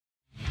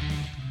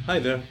Hi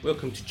there,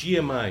 welcome to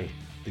GMI,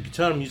 the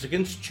Guitar Music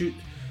Institute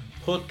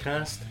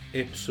podcast,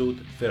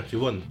 episode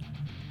 31.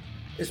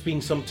 It's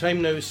been some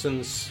time now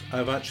since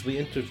I've actually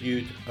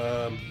interviewed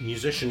a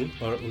musician,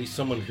 or at least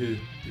someone who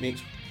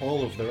makes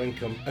all of their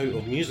income out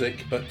of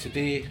music, but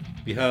today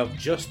we have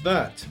just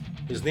that.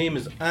 His name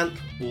is Ant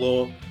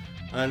Law,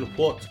 and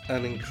what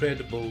an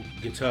incredible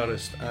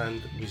guitarist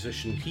and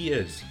musician he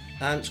is.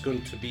 Ant's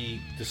going to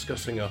be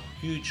discussing a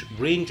huge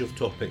range of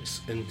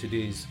topics in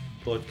today's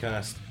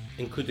podcast,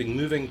 including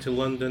moving to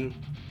London,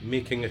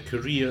 making a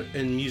career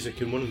in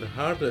music in one of the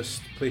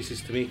hardest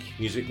places to make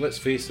music, let's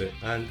face it.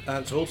 And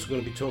Ant's also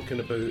going to be talking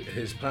about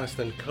his past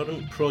and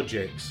current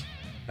projects,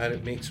 and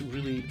it makes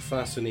really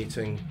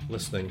fascinating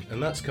listening,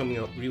 and that's coming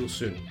up real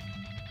soon.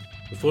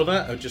 Before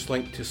that, I'd just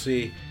like to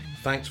say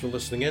thanks for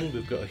listening in.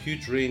 We've got a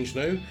huge range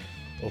now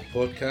of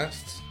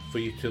podcasts for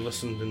you to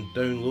listen and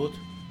download.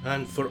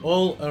 And for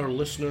all our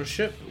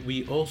listenership,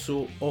 we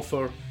also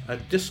offer a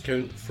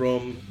discount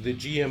from the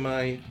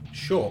GMI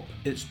shop.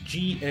 It's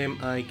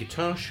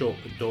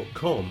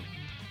gmiguitarshop.com,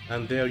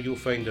 and there you'll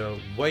find a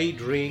wide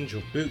range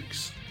of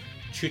books,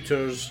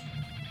 tutors,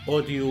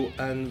 audio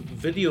and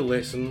video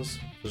lessons.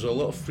 There's a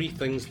lot of free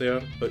things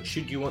there, but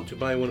should you want to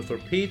buy one of our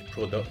paid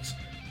products,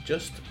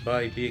 just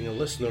by being a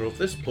listener of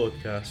this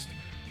podcast,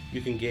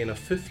 you can gain a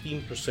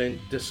 15%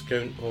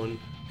 discount on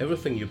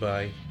everything you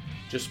buy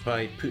just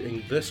by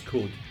putting this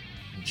code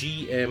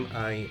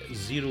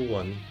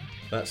GMI01,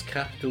 that's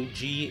capital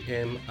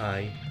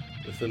GMI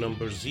with the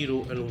number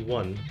 0 and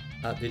 1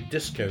 at the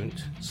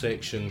discount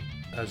section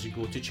as you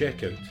go to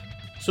checkout.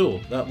 So,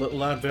 that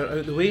little advert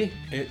out the way,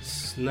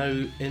 it's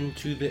now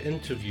into the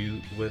interview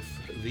with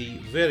the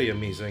very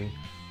amazing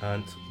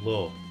Ant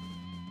Law.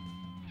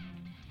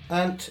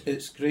 Ant,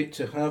 it's great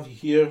to have you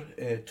here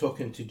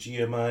talking to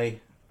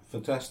GMI.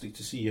 Fantastic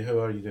to see you. How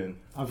are you doing?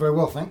 I'm very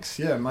well, thanks.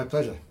 Yeah, my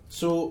pleasure.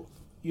 So,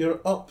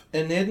 you're up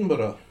in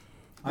Edinburgh.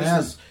 I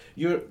am.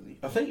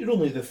 I think you're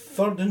only the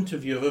third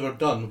interview I've ever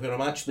done where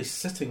I'm actually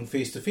sitting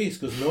face to face,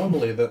 because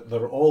normally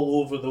they're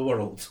all over the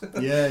world.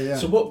 Yeah.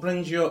 So what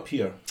brings you up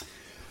here?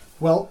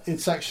 Well,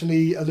 it's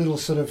actually a little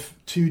sort of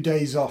 2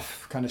 days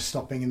off, kind of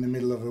stopping in the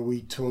middle of a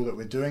wee tour that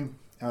we're doing.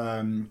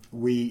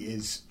 We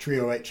is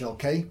Trio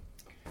HLK,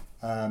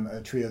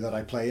 a trio that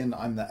I play in.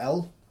 I'm the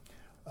L.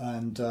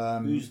 And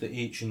who's the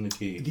H and the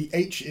K? The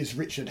H is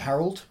Richard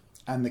Harold,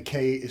 and the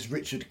K is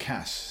Richard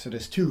Cass. So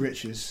there's two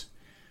Riches,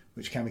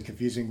 which can be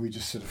confusing. We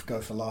just sort of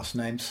go for last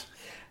names.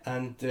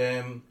 And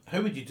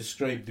how would you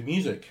describe the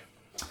music?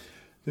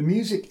 The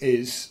music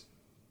is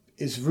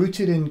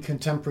rooted in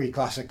contemporary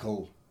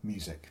classical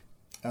music.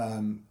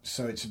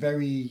 So it's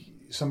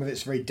some of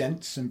it's very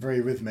dense and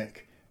very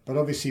rhythmic, but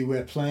obviously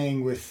we're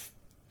playing with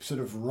sort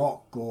of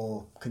rock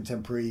or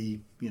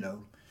contemporary,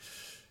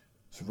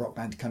 sort of rock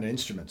band kind of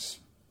instruments.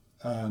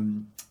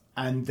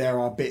 And there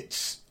are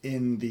bits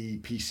in the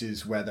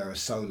pieces where there are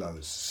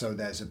solos. So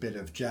there's a bit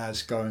of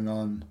jazz going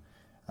on.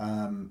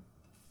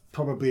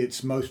 Probably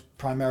it's most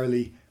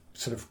primarily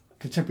sort of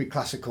contemporary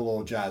classical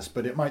or jazz,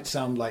 but it might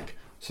sound like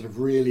sort of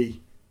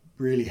really,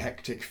 really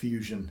hectic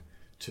fusion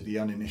to the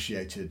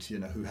uninitiated,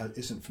 who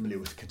isn't familiar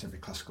with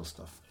contemporary classical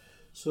stuff.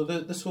 So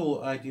this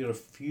whole idea of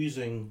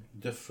fusing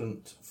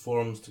different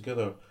forms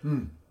together,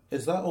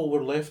 is that all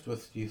we're left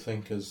with, do you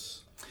think,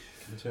 as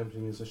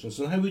contemporary musicians?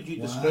 And how would you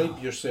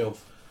describe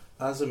yourself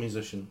as a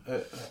musician?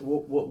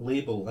 What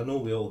label? I know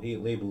we all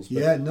hate labels,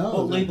 but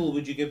what label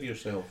would you give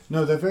yourself?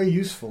 No, they're very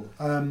useful.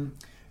 So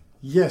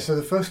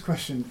the first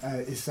question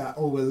is that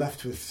all we're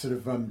left with sort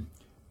of,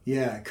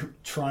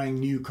 trying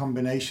new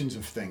combinations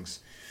of things.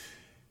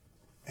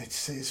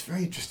 It's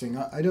very interesting.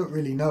 I don't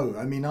really know.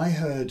 I mean,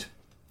 I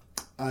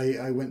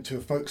went to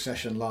a folk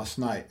session last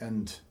night,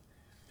 and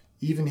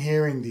even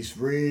hearing these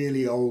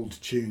really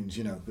old tunes,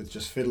 with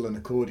just fiddle and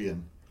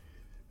accordion,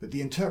 but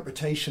the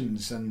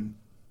interpretations and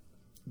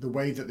the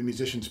way that the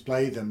musicians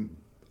play them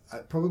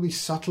probably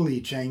subtly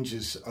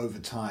changes over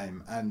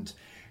time, and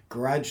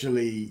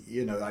gradually,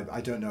 I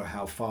don't know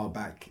how far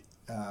back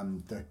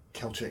the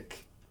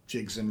Celtic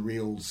jigs and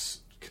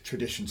reels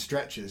tradition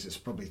stretches. It's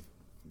probably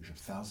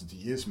thousands of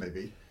years,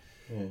 maybe.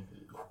 Yeah,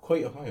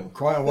 quite a while.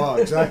 Quite a while,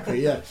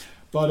 exactly. Yeah,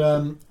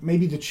 but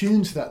maybe the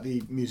tunes that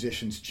the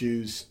musicians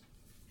choose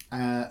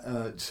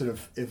sort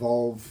of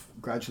evolve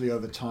gradually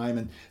over time,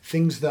 and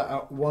things that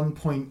at one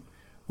point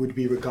would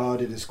be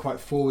regarded as quite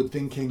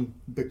forward-thinking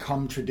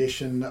become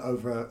tradition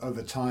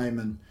over time,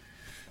 and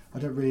I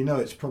don't really know.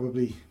 It's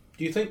probably...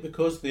 Do you think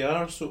because they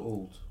are so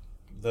old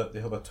that they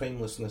have a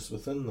timelessness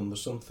within them?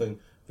 There's something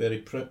very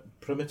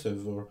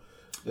primitive, or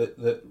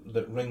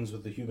that rings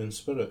with the human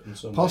spirit in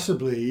some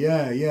Possibly,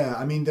 way? Yeah.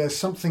 I mean, there's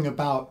something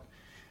about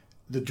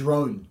the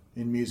drone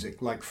in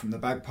music, like from the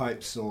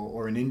bagpipes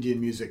or in Indian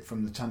music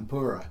from the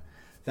tanpura.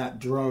 That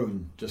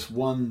drone, just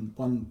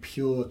one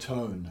pure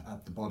tone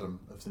at the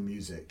bottom of the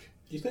music.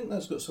 Do you think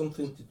that's got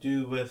something to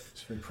do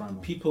with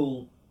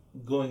people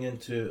going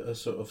into a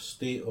sort of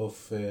state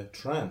of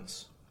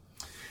trance?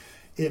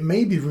 It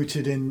may be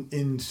rooted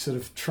in sort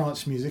of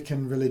trance music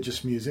and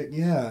religious music,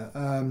 I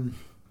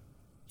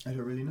don't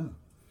really know.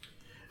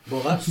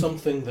 Well, that's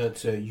something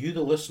that you,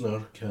 the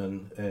listener,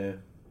 can...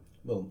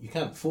 well, you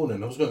can't phone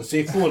in. I was going to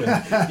say phone in.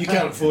 You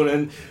can't phone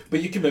in,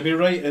 but you can maybe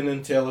write in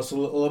and tell us a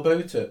little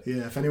about it.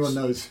 Yeah, if anyone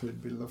knows,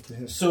 we'd love to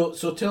hear. So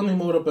tell me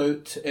more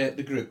about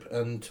the group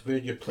and where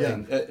you're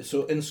playing. Yeah.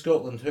 So in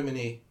Scotland, how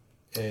many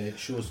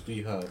shows do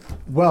you have?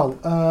 Well,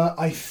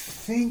 I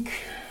think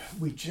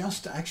we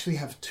just actually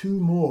have 2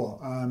 more.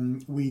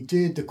 We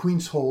did the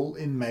Queen's Hall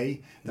in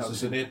May. That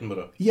was in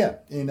Edinburgh. Yeah,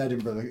 in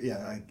Edinburgh.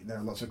 Yeah, there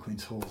are lots of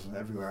Queen's Halls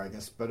everywhere, I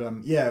guess. But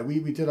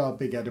we did our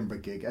big Edinburgh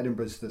gig.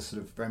 Edinburgh's the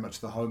sort of very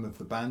much the home of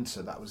the band,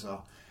 so that was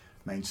our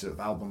main sort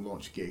of album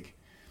launch gig.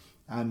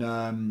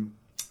 And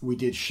we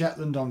did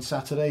Shetland on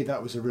Saturday.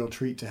 That was a real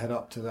treat to head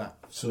up to that.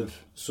 So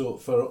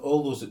for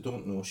all those that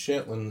don't know,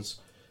 Shetland's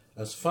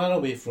as far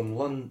away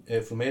from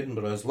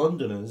Edinburgh as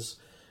London is.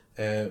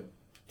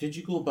 Did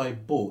you go by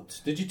boat?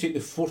 Did you take the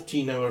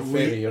 14-hour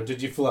ferry or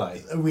did you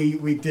fly?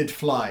 We did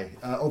fly,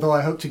 although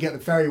I hope to get the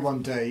ferry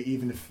one day,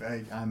 even if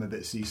I'm a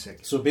bit seasick.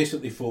 So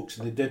basically, folks,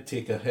 they did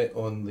take a hit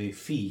on the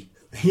fee.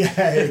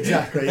 Yeah,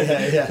 exactly,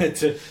 yeah.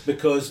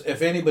 Because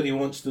if anybody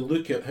wants to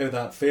look at how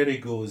that ferry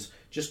goes,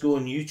 just go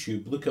on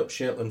YouTube, look up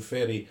Shetland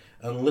Ferry,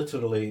 and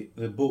literally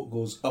the boat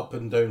goes up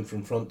and down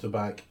from front to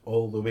back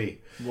all the way.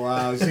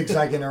 Wow,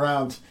 zigzagging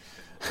around.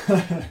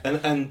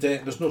 and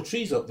there's no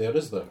trees up there,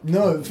 is there?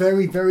 No,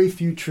 very, very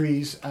few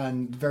trees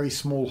and very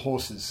small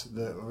horses,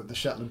 the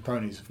Shetland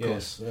ponies, of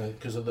course. Yes,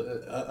 because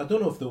I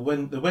don't know if the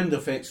wind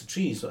affects the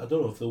trees. I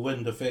don't know if the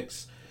wind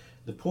affects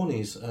the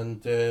ponies and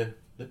the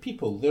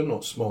people. They're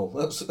not small.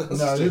 That's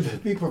no, the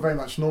people are very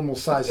much normal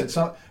size. It's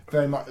not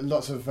very much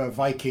lots of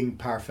Viking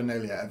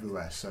paraphernalia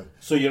everywhere. So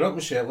you're up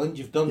in Shetland.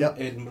 You've done Yep.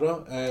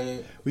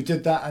 Edinburgh. We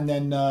did that, and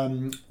then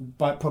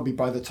probably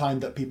by the time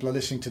that people are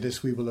listening to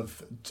this, we will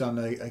have done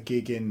a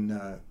gig in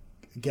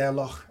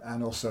Gairloch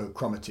and also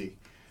Cromarty.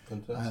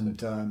 Fantastic.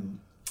 And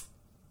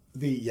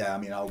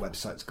our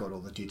website's got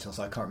all the details.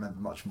 I can't remember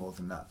much more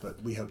than that,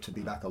 but we hope to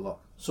be back a lot.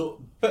 So,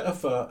 bit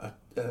of a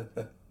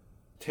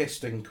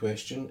testing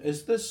question: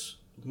 is this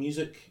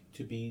music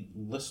to be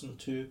listened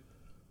to,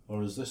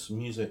 or is this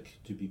music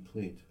to be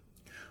played?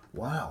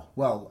 Wow.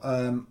 Well,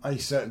 I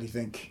certainly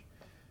think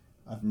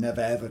I've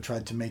never ever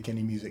tried to make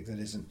any music that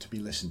isn't to be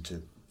listened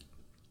to.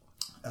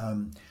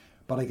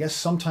 But I guess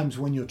sometimes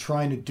when you're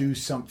trying to do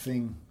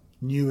something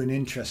new and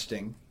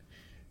interesting,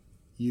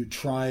 you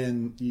try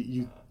and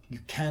you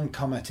can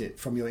come at it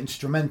from your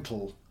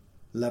instrumental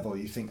level.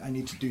 You think, I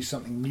need to do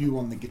something new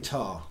on the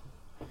guitar.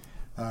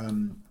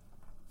 And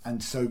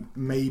so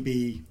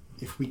maybe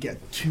if we get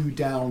too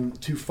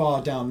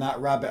far down that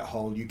rabbit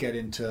hole, you get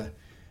into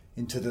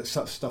the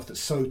stuff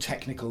that's so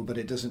technical but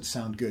it doesn't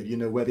sound good,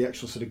 where the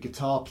actual sort of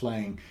guitar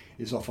playing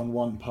is off on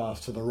one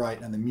path to the right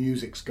and the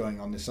music's going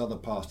on this other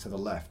path to the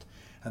left,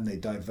 and they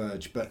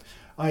diverge. But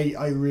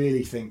I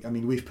really think,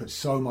 we've put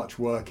so much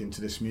work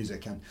into this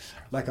music, and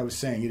like I was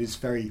saying, it is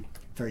very,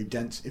 very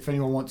dense. If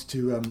anyone wants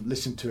to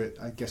listen to it,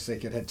 I guess they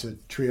could head to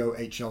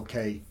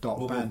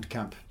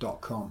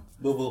triohlk.bandcamp.com.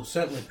 Well, we'll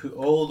certainly put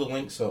all the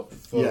links up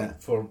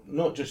for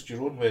not just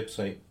your own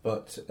website,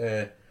 but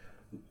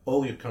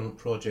all your current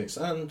projects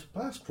and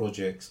past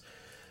projects.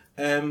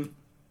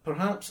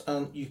 Perhaps,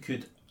 and you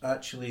could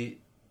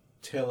actually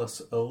tell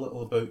us a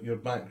little about your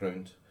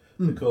background,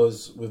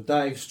 because we've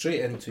dived straight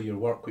into your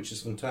work, which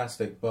is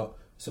fantastic, but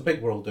it's a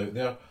big world out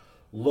there,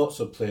 lots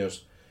of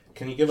players.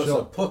 Can you give us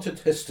a potted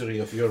history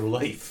of your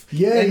life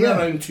in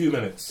around 2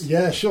 minutes?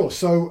 Yeah, sure.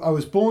 So I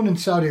was born in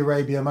Saudi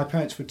Arabia. My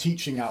parents were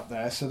teaching out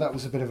there, so that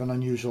was a bit of an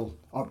unusual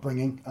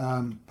upbringing.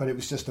 But it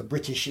was just a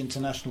British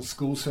international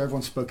school, so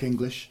everyone spoke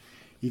English,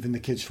 even the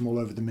kids from all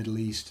over the Middle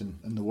East and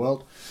the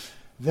world.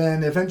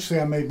 Then eventually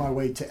I made my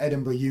way to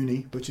Edinburgh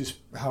Uni, which is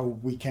how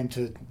we came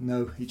to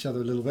know each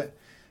other a little bit.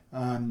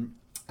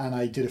 And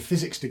I did a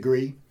physics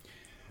degree.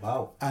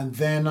 Wow. And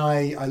then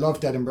I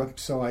loved Edinburgh,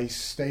 so I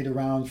stayed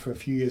around for a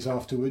few years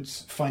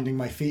afterwards, finding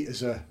my feet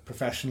as a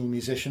professional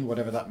musician,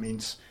 whatever that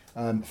means.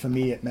 For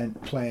me, it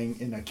meant playing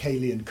in a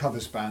Kalian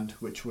covers band,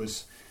 it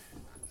was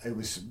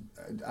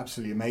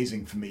absolutely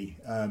amazing for me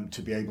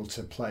to be able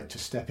to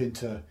step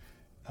into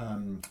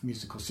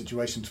musical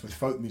situations with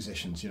folk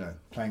musicians,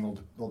 playing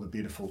all the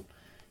beautiful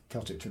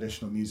Celtic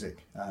traditional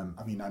music.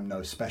 I'm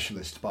no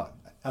specialist, but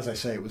as I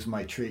say, it was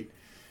my treat.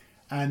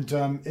 And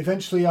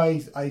eventually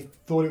I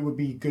thought it would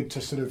be good to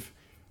sort of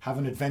have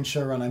an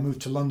adventure, and I moved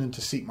to London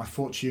to seek my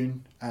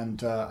fortune,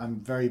 and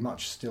I'm very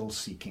much still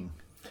seeking.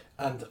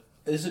 And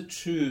is it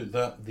true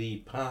that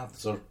the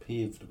paths are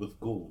paved with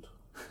gold?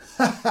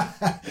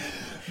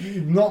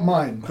 Not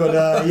mine, but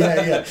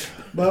yeah.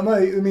 But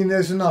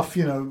there's enough,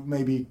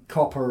 maybe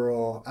copper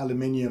or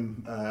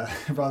aluminium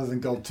rather than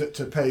gold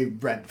to pay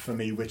rent for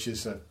me, which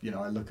is,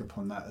 I look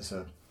upon that as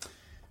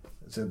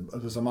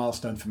it was a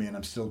milestone for me, and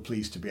I'm still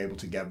pleased to be able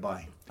to get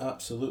by.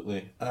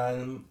 Absolutely.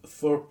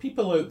 For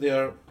people out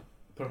there,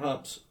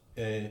 perhaps,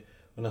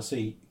 when I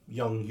say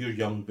young, you're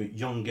young, but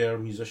younger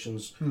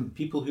musicians,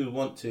 people who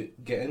want to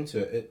get into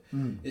it,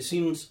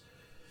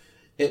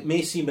 it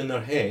may seem in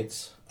their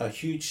heads a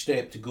huge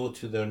step to go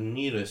to their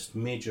nearest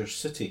major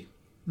city.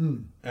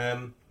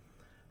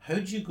 How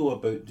do you go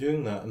about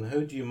doing that, and how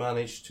do you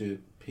manage to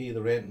pay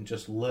the rent and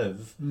just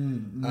live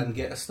and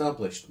get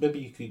established? Maybe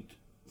you could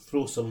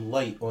throw some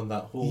light on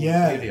that whole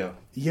area.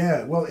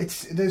 Yeah, well,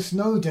 there's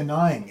no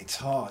denying it's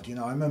hard. You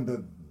know, I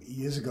remember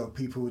years ago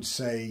people would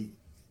say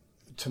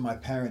to my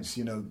parents,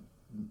 you know,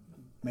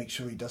 make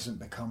sure he doesn't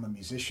become a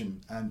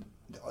musician. And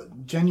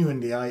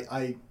genuinely,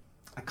 I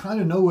kind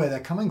of know where they're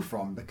coming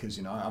from, because,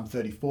 you know, I'm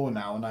 34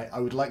 now and I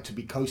would like to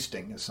be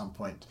coasting at some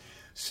point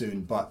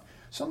soon. But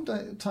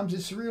sometimes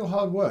it's real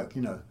hard work,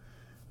 you know.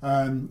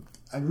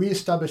 And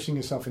re-establishing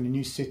yourself in a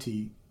new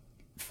city,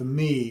 for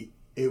me,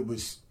 it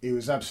was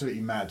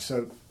absolutely mad.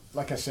 So,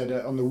 like I said,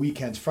 on the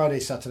weekends,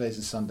 Fridays, Saturdays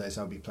and Sundays,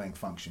 I'll be playing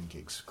function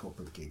gigs,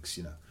 corporate gigs,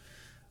 you know.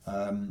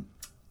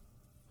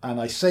 And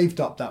I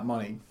saved up that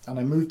money and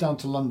I moved down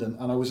to London,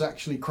 and I was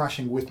actually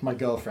crashing with my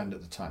girlfriend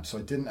at the time. So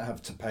I didn't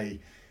have to pay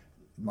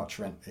much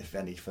rent, if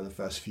any, for the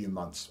first few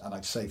months, and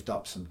I'd saved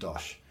up some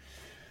dosh.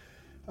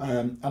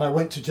 And I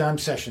went to jam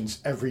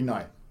sessions every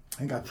night. I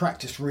think I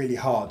practiced really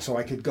hard so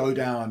I could go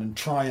down and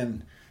try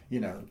and, you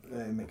know,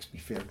 it makes me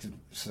feel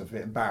sort of a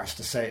bit embarrassed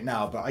to say it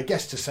now, but I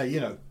guess to say, you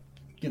know,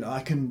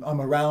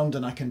 I'm around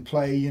and I can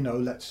play, you know,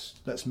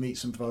 let's meet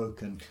some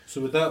folk. And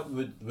so would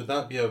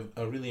that be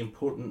a really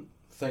important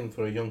thing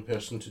for a young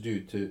person to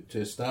do, to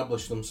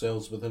establish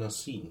themselves within a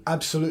scene?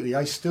 Absolutely.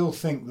 I still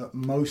think that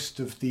most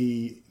of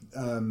the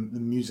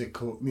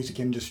music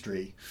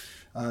industry,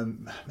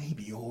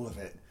 maybe all of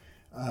it,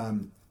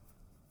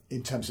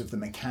 in terms of the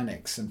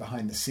mechanics and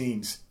behind the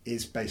scenes,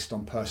 is based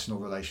on personal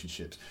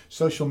relationships.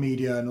 Social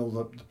media and all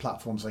the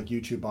platforms like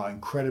YouTube are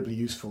incredibly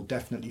useful,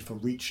 definitely for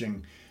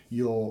reaching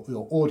your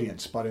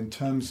audience. But in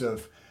terms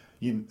of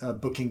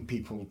booking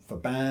people for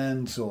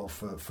bands or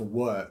for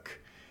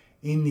work,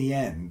 in the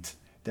end,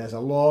 there's a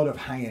lot of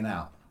hanging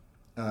out,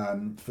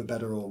 for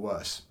better or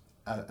worse,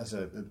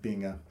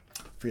 being a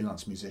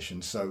freelance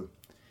musician. So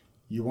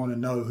you want to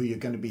know who you're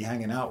going to be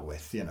hanging out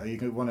with. You know,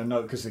 you want to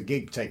know, because the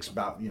gig takes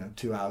about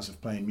 2 hours of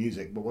playing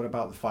music. But what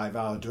about the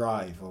 5-hour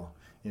drive, or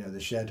the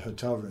shared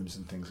hotel rooms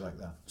and things like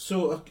that?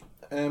 So,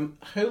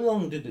 how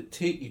long did it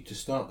take you to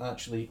start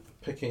actually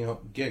picking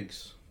up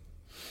gigs?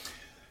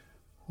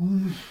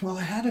 Well,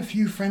 I had a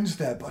few friends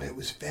there, but it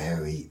was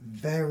very,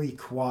 very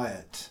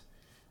quiet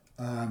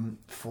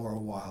for a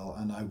while,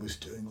 and I was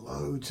doing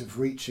loads of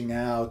reaching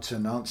out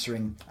and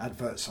answering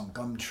adverts on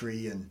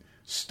Gumtree and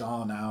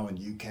Star Now and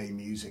UK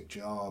Music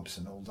Jobs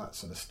and all that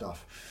sort of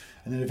stuff.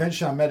 And then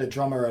eventually I met a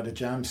drummer at a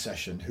jam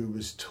session who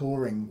was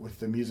touring with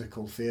the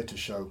musical theatre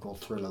show called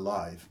Thriller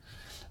Live,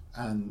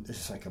 and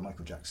it's like a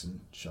Michael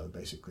Jackson show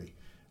basically,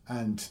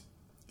 and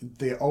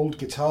the old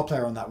guitar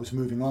player on that was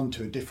moving on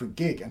to a different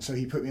gig, and so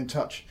he put me in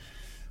touch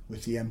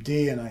with the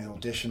MD, and I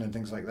auditioned and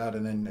things like that,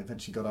 and then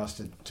eventually got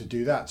asked to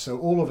do that. So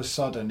all of a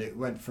sudden it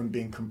went from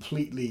being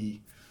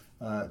completely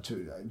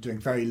to doing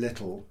very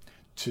little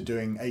to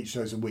doing 8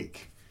 shows a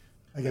week.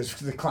 I guess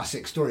the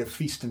classic story of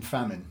feast and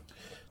famine.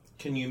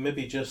 Can you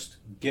maybe just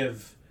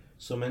give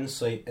some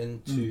insight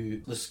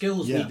into the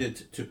skills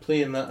needed to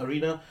play in that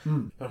arena?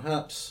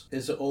 Perhaps,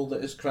 is it all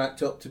that it's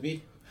cracked up to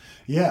be?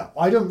 Yeah,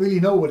 I don't really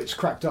know what it's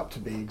cracked up to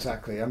be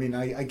exactly. I mean,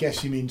 I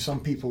guess you mean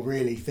some people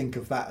really think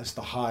of that as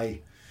the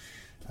high,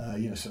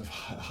 sort of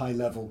high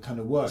level kind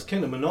of work. It's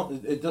kind of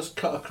monotonous. It does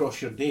cut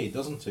across your day,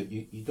 doesn't it?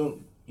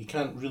 You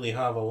can't really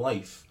have a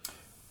life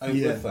out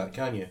with that,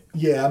 can you?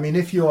 Yeah, I mean,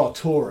 if you are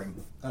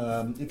touring,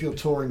 if you're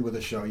touring with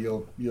a show,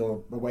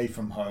 you're away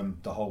from home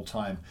the whole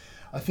time.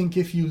 I think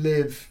if you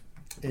live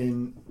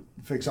in,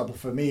 for example,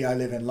 for me, I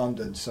live in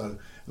London, so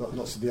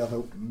lots of the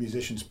other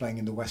musicians playing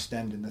in the West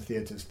End in the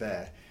theatres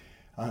there,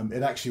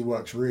 it actually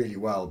works really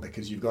well,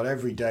 because you've got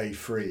every day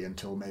free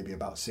until maybe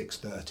about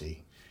 6:30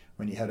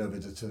 when you head over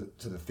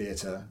to the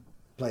theatre,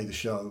 play the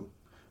show,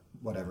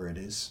 whatever it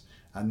is,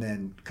 and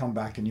then come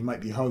back, and you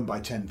might be home by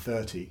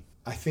 10:30.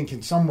 I think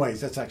in some ways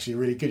that's actually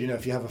really good.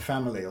 If you have a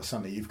family or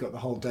something, you've got the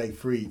whole day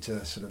free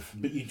to sort of...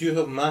 But you do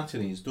have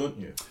matinees, don't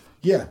you?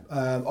 Yeah,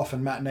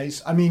 often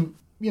matinees. I mean,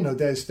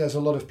 there's a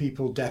lot of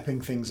people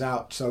depping things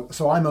out.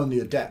 So I'm only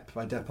a dep.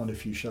 I dep on a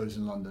few shows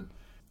in London,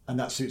 and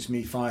that suits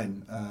me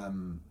fine.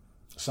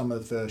 Some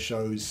of the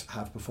shows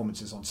have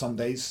performances on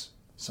Sundays,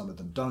 some of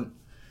them don't.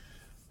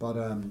 But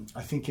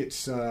I think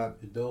it's...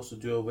 Did they also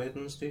do a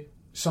Wednesday?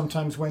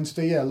 Sometimes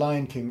Wednesday, yeah.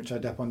 Lion King, which I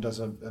dep on, does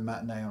a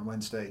matinee on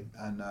Wednesday,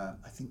 and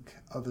I think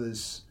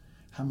others,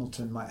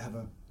 Hamilton might have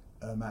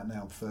a matinee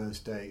on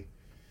Thursday.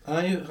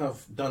 I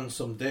have done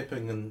some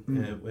depping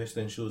in West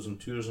End shows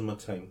and tours in my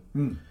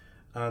time,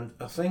 and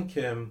I think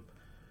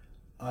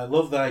I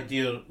love the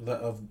idea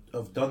that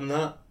I've done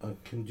that, I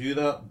can do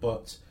that,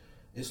 but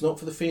it's not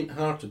for the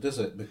faint-hearted, is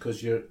it?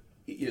 Because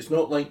it's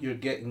not like you're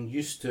getting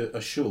used to a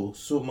show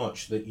so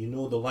much that you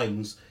know the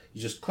lines.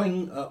 You just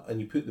cling up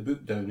and you put the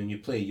book down and you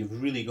play.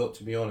 You've really got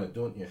to be on it,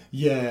 don't you?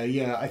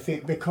 Yeah. I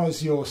think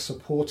because you're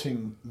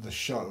supporting the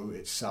show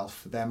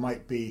itself, there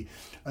might be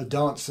a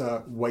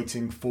dancer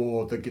waiting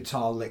for the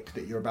guitar lick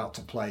that you're about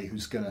to play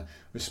who's going to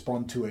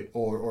respond to it,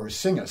 or a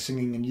singer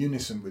singing in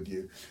unison with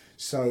you.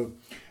 So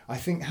I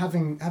think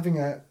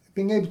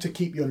being able to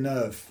keep your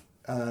nerve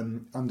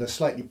under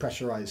slightly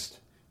pressurised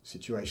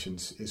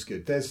situations is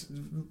good. There's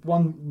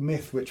one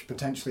myth which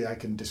potentially I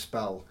can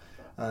dispel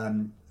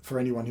for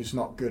anyone who's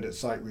not good at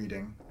sight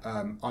reading.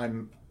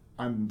 I'm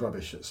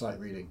rubbish at sight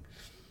reading.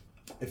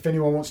 If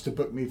anyone wants to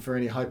book me for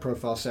any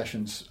high-profile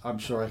sessions, I'm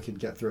sure I could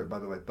get through it, by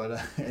the way,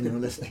 but anyone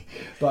listening.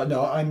 But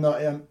no, I'm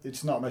not.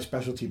 It's not my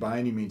specialty by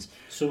any means.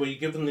 So were you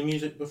given the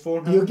music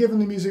beforehand? You're given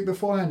the music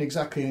beforehand,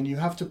 exactly, and you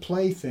have to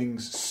play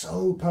things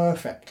so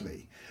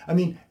perfectly. I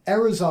mean,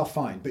 errors are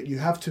fine, but you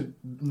have to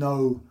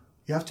know,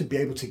 you have to be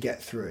able to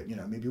get through it. You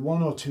know, maybe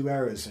 1 or 2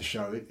 errors a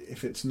show,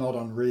 if it's not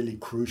on really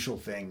crucial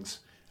things,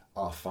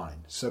 are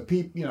fine. So,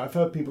 I've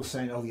heard people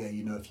saying, oh yeah,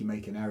 if you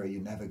make an error, you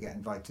never get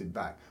invited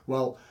back.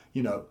 Well,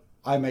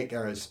 I make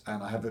errors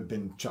and I haven't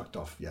been chucked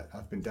off yet.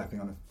 I've been dapping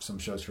on some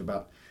shows for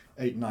about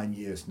 8-9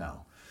 years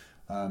now.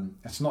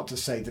 It's not to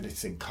say that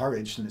it's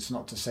encouraged, and it's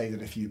not to say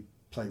that if you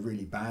play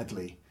really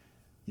badly,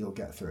 you'll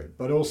get through it.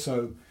 But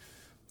also,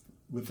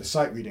 with the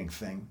sight reading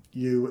thing,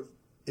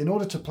 in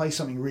order to play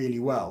something really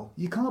well,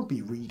 you can't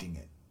be reading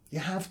it. You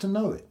have to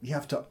know it. You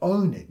have to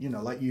own it.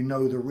 Like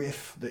the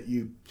riff that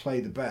you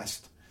play the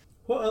best.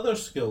 What other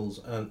skills,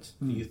 Ant,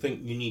 do you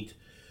think you need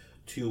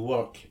to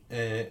work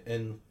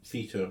in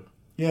theatre?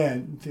 Yeah,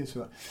 in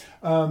theatre.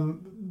 As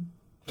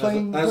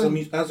a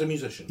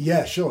musician?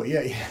 Yeah, sure,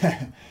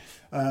 yeah.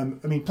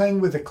 Playing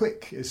with a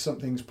click is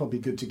something that's probably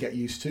good to get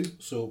used to.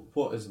 So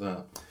what is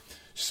that?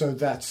 So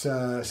that's,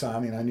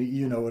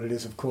 you know what it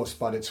is, of course,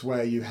 but it's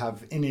where you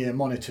have in-ear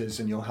monitors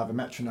and you'll have a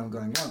metronome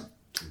going 1,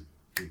 2,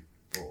 3,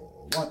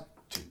 4, 1,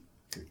 2,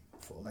 3,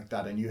 4, like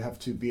that. And you have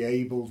to be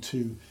able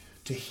to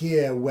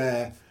hear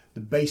where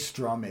the bass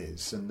drum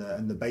is and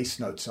the bass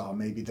notes are.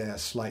 Maybe they're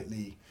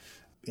slightly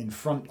in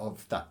front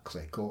of that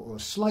click or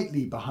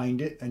slightly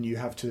behind it, and you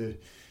have to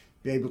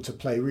be able to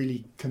play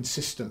really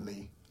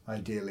consistently,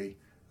 ideally,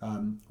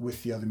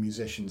 with the other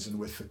musicians and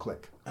with the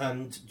click.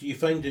 And do you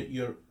find that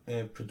you're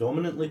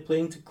predominantly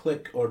playing to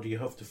click, or do you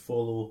have to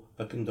follow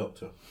a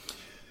conductor?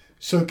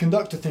 So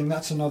conductor thing,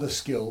 that's another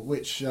skill,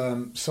 which,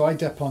 so I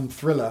dep on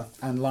Thriller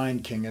and Lion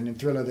King, and in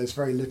Thriller there's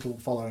very little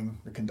following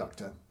the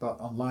conductor, but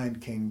on Lion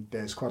King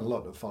there's quite a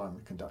lot of following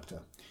the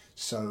conductor.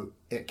 So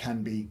it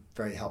can be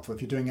very helpful.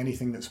 If you're doing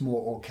anything that's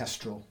more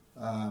orchestral,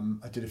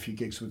 I did a few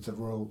gigs with the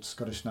Royal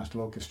Scottish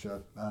National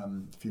Orchestra a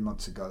few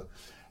months ago,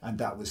 and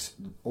that was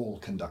all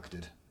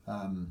conducted.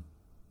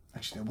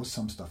 Actually, there was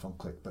some stuff on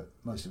click, but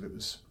most of it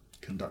was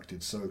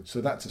conducted.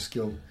 So that's a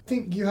skill. I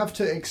think you have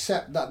to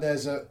accept that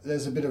there's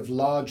a bit of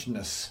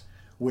largeness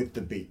with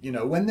the beat.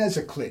 When there's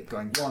a click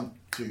going 1,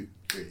 2,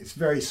 3, it's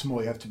very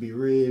small. You have to be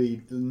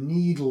really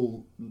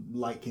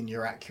needle-like in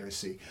your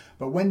accuracy.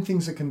 But when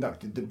things are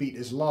conducted, the beat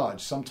is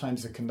large.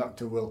 Sometimes the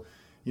conductor will,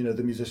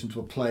 the musicians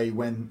will play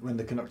when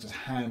the conductor's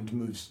hand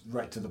moves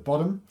right to the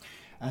bottom.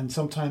 And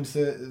sometimes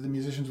the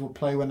musicians will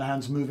play when the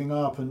hand's moving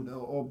up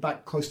or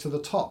back close to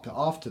the top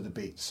after the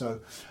beat.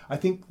 So I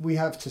think we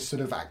have to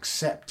sort of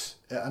accept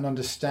and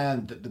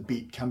understand that the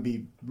beat can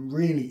be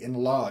really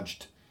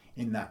enlarged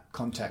in that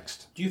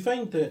context. Do you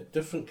find that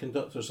different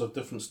conductors have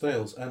different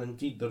styles, and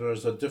indeed there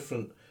is a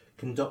different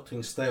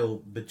conducting style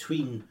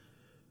between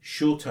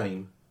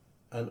showtime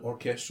and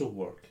orchestral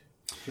work?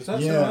 Because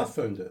that's how I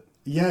found it.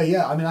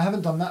 Yeah. I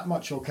haven't done that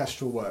much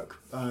orchestral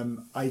work.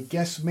 I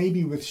guess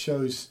maybe with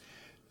shows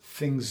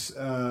things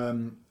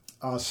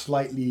are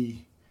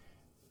slightly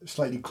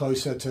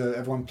closer to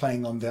everyone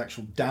playing on the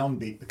actual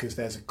downbeat because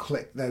there's a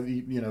click. There,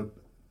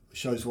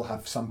 shows will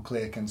have some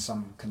click and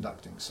some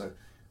conducting. So,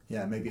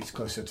 yeah, maybe it's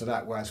closer to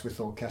that. Whereas with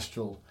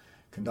orchestral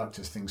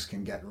conductors, things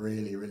can get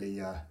really, really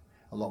a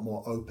lot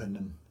more open.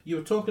 And you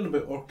were talking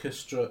about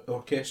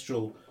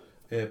orchestral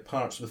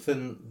parts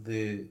within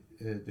the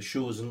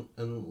shows in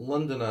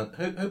London.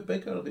 How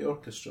big are the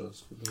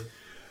orchestras?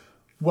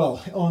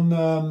 Well,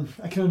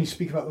 I can only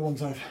speak about the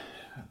ones I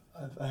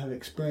have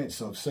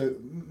experience of. So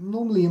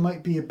normally it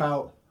might be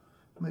about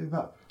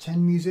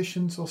 10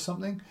 musicians or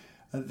something.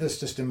 That's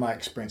just in my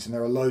experience. And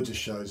there are loads of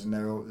shows, and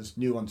there's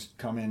new ones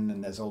come in,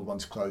 and there's old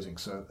ones closing.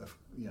 So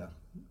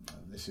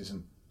this is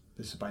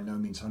by no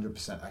means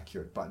 100%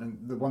 accurate. But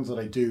the ones that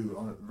I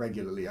do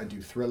regularly, I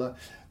do Thriller.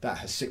 That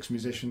has 6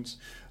 musicians.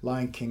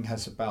 Lion King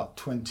has about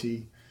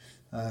 20.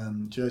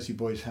 Jersey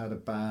Boys had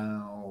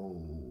about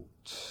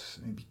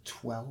maybe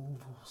 12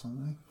 or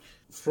something.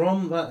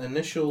 From that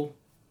initial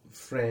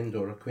friend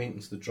or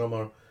acquaintance, the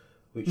drummer,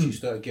 which you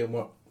started getting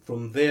work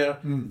from there,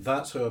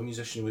 that's how a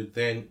musician would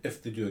then,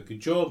 if they do a good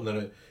job,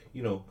 then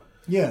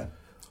yeah.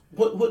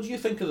 What do you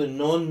think are the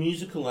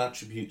non-musical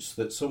attributes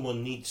that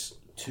someone needs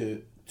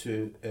to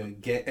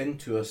get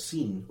into a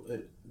scene?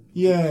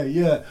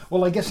 Yeah.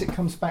 Well, I guess it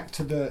comes back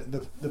to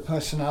the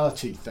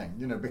personality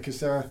thing, because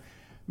there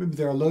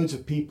are loads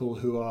of people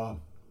who are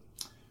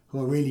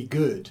really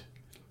good,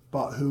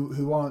 but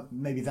who aren't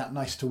maybe that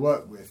nice to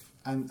work with.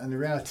 And the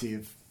reality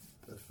of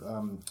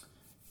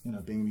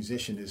being a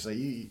musician is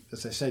that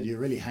as I said, you're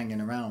really hanging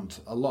around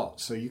a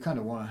lot, so you kind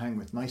of want to hang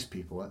with nice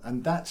people,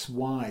 and that's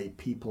why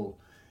people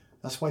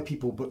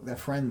book their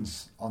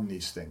friends on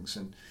these things.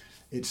 And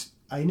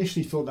I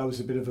initially thought that was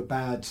a bit of a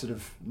bad sort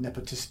of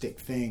nepotistic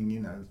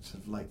thing,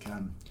 sort of like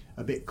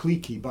a bit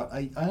cliquey, but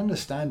I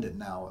understand it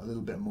now a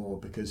little bit more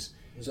because...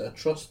 Is it a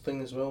trust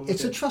thing as well? Maybe?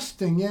 It's a trust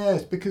thing,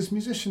 yes, because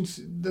musicians,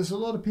 there's a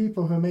lot of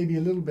people who are maybe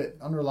a little bit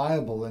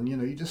unreliable, and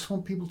you just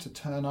want people to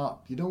turn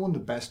up. You don't want the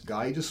best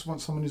guy, you just want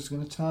someone who's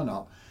going to turn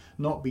up,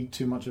 not be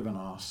too much of an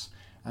arse,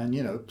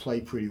 and play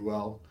pretty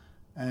well,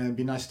 and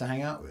be nice to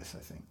hang out with,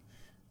 I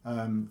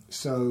think.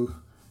 So,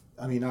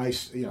 I mean, I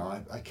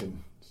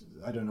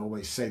don't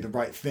always say the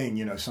right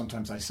thing,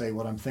 sometimes I say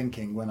what I'm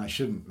thinking when I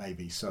shouldn't,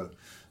 maybe, so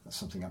that's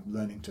something I'm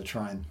learning to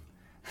try and...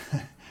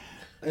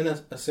 In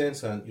a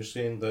sense, Ant, you're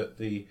saying that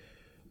the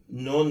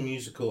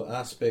non-musical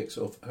aspects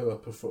of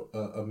how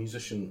a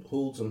musician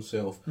holds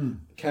himself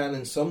can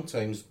and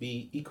sometimes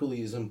be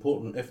equally as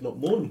important, if not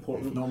more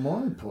important.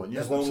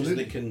 Yeah, as long absolutely. as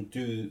they can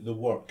do the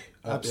work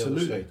at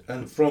Absolutely. the other side.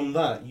 And from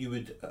that, you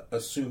would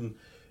assume,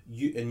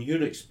 in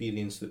your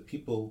experience, that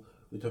people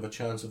would have a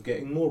chance of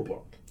getting more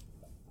work.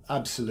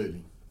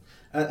 Absolutely.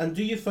 And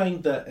do you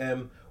find that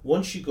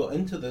once you got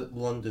into the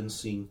London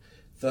scene,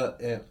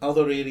 that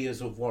other areas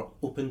of work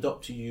opened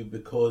up to you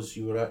because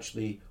you were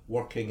actually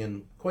working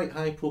in quite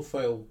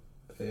high-profile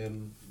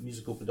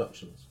musical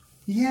productions?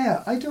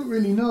 Yeah, I don't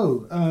really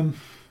know.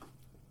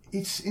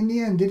 It's in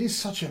the end, it is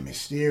such a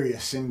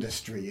mysterious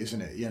industry,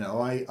 isn't it?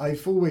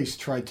 I've always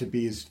tried to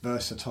be as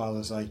versatile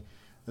as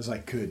I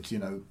could.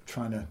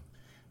 Trying to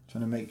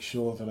make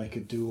sure that I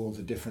could do all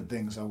the different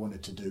things I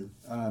wanted to do.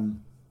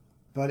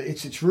 But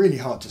it's really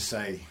hard to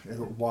say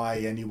why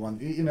anyone.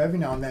 Every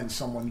now and then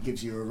someone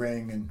gives you a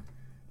ring and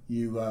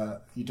you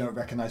don't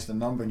recognise the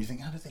number, and you think,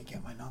 how did they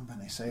get my number?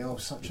 And they say, oh,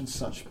 such and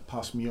such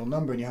passed me your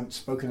number, and you haven't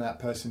spoken to that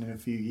person in a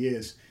few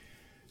years.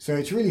 So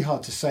it's really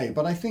hard to say.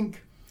 But I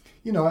think,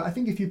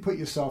 if you put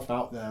yourself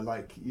out there,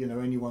 like,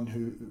 anyone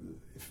who,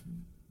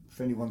 if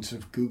anyone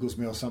sort of Googles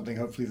me or something,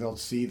 hopefully they'll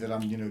see that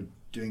I'm,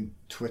 doing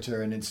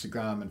Twitter and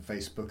Instagram and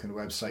Facebook and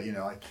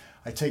website.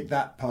 I take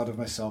that part of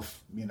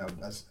myself,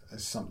 as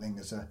something,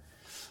 as a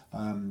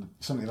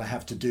something that I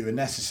have to do, a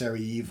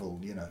necessary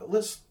evil,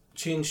 Let's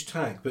change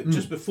tack, but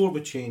just before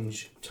we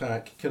change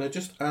tack, can I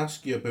just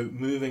ask you about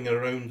moving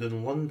around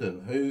in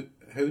London?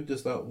 How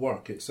does that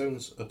work? It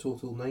sounds a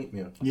total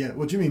nightmare. Yeah,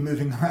 what do you mean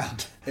moving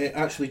around?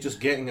 Actually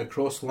just getting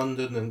across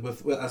London and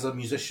with as a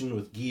musician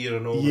with gear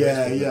and all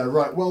that. Yeah,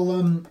 right.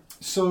 Well,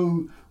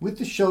 so with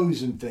the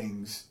shows and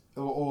things,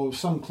 or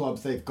some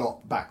clubs, they've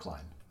got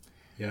backline.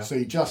 Yeah. So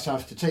you just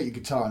have to take your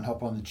guitar and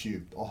hop on the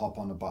tube or hop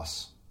on a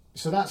bus.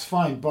 So that's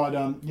fine, but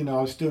I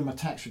was doing my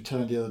tax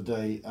return the other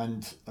day,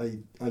 and I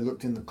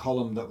looked in the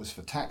column that was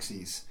for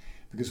taxis,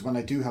 because when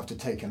I do have to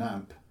take an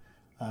amp,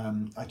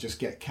 I just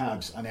get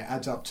cabs, and it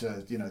adds up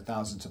to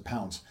thousands of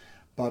pounds.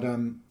 But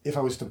if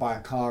I was to buy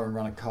a car and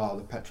run a car,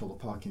 the petrol, the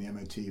parking, the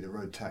MOT, the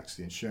road tax,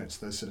 the insurance,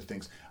 those sort of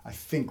things, I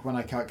think when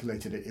I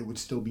calculated it, it would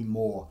still be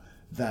more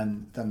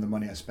than the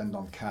money I spend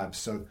on cabs.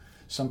 So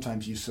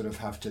sometimes you sort of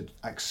have to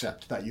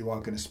accept that you are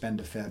going to spend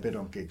a fair bit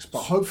on gigs.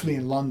 But hopefully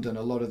in London,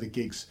 a lot of the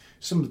gigs,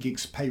 some of the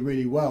gigs pay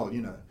really well.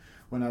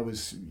 When I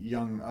was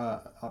young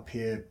up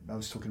here, I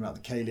was talking about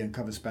the Kalian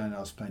covers band I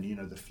was playing,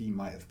 the fee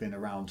might have been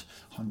around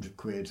 100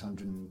 quid,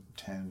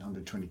 110,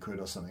 120 quid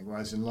or something.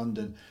 Whereas in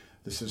London,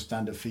 the sort of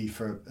standard fee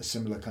for a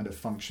similar kind of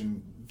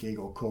function gig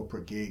or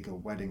corporate gig or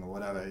wedding or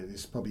whatever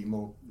is probably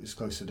is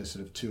closer to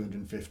sort of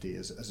 250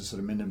 as a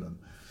sort of minimum.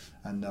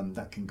 And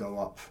that can go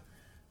up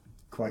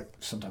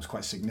sometimes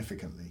quite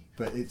significantly,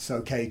 but it's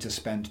okay to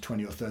spend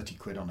 20 or 30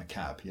 quid on a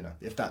cab,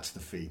 if that's the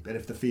fee. But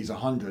if the fee's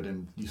 100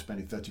 and you're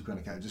spending 30 quid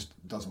on a cab, it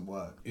just doesn't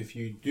work. If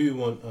you do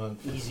want an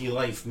easy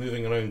life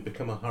moving around,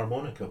 become a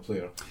harmonica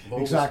player.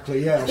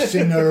 Exactly, yeah, or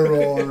singer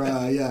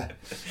or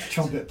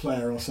trumpet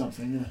player or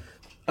something. Yeah.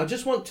 I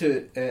just want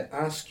to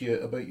ask you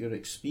about your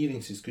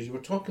experiences, because you were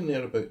talking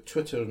there about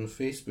Twitter and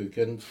Facebook,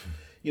 and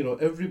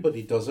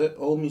everybody does it,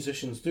 all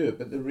musicians do it,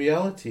 but the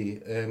reality,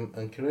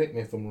 and correct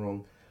me if I'm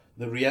wrong,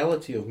 the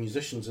reality of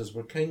musicians is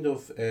we're kind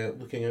of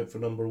looking out for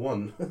number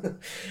one.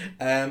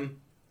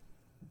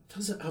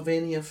 Does it have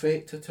any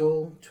effect at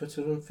all,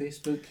 Twitter and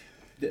Facebook?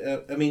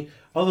 I mean,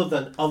 other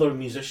than other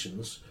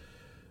musicians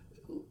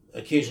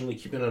occasionally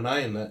keeping an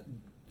eye on that,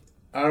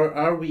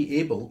 are we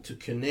able to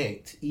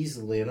connect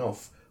easily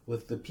enough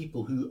with the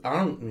people who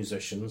aren't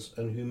musicians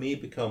and who may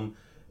become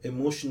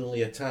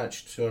emotionally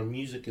attached to our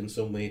music in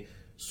some way,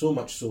 so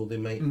much so they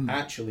might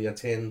actually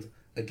attend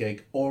a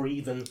gig or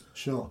even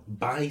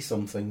buy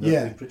something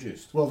that we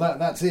produced? Well,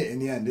 that's it in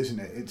the end, isn't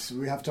it?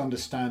 We have to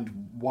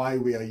understand why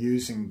we are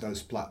using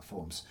those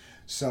platforms.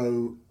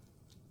 So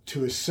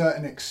to a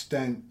certain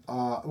extent,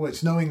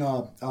 it's knowing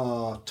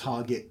our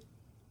target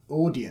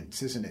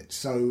audience, isn't it?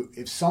 So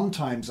if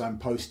sometimes I'm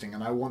posting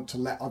and I want to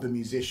let other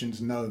musicians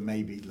know,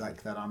 maybe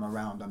like that I'm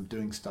around, I'm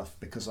doing stuff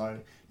because I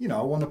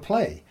want to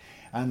play.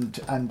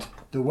 And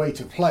the way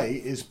to play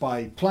is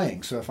by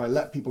playing. So if I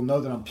let people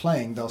know that I'm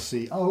playing, they'll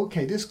see, oh,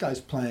 okay, this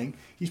guy's playing.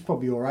 He's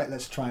probably all right.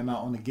 Let's try him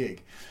out on a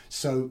gig.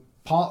 So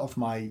part of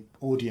my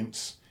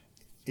audience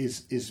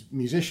is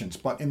musicians.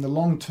 But in the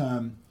long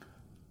term,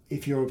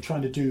 if you're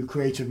trying to do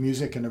creative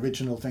music and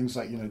original things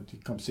like, the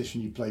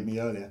composition you played me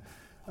earlier,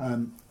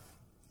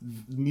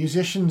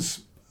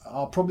 musicians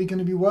are probably going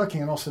to be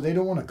working, and also they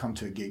don't want to come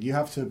to a gig. You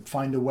have to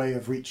find a way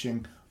of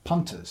reaching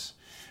punters.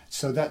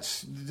 So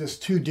there's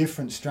two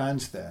different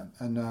strands there,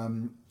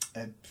 and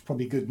it's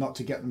probably good not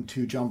to get them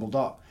too jumbled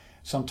up.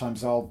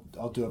 Sometimes I'll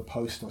do a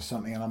post or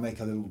something and I'll make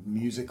a little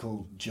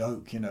musical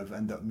joke,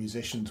 and that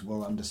musicians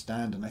will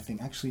understand. And I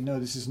think, actually, no,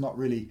 this is not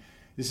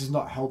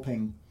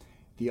helping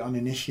the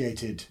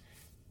uninitiated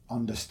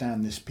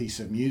understand this piece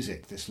of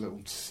music, this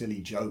little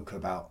silly joke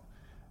about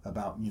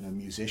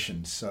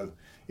musicians. So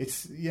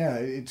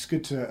it's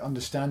good to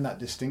understand that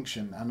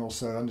distinction and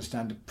also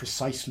understand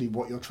precisely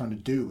what you're trying to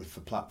do with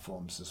the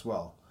platforms as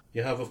well.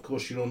 You have, of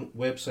course, your own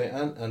website,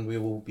 and we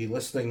will be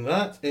listing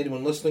that.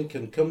 Anyone listening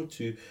can come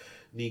to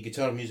the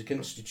Guitar Music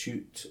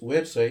Institute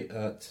website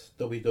at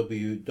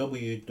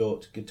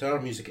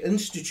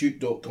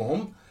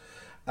www.guitarmusicinstitute.com,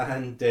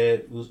 and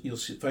you'll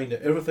find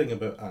out everything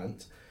about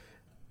Ant.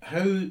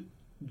 How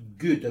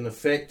good and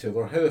effective,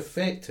 or how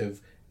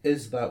effective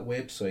is that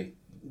website?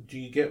 Do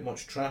you get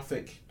much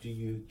traffic? Do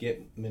you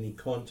get many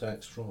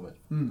contacts from it?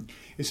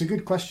 It's a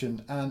good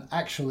question, and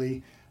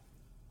actually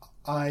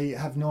I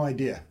have no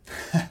idea.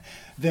 I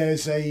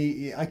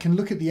can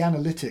look at the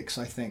analytics,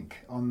 I think,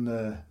 on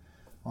the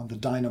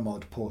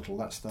Dynamod portal.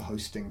 That's the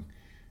hosting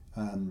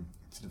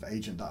sort of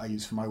agent that I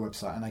use for my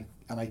website,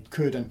 and I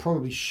could and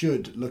probably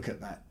should look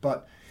at that.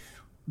 But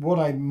what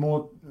I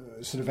more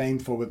sort of aim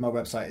for with my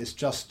website is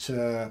just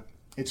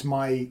it's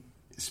my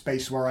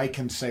space where I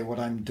can say what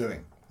I'm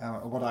doing,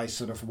 what I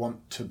sort of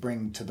want to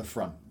bring to the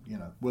front.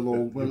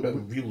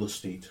 Real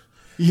estate.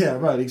 Yeah,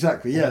 right,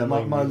 exactly. Yeah,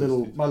 my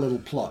little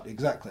plot,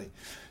 exactly.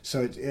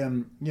 So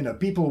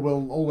people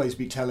will always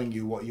be telling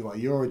you what you are.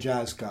 You're a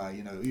jazz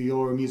guy,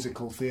 you're a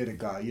musical theatre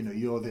guy,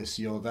 you're this,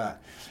 you're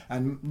that.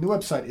 And the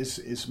website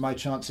is my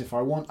chance. If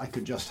I want, I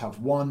could just have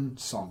one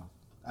song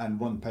and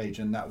one page,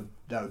 and that would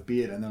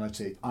be it. And then I'd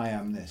say, I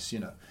am this,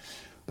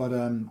 But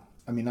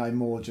I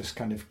more just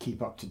kind of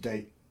keep up to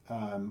date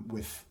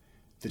with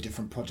the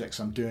different projects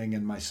I'm doing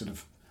and my sort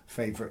of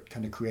favourite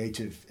kind of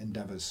creative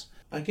endeavours.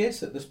 I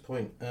guess at this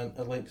point, I'd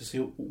like to say,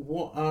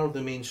 what are the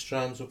main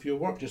strands of your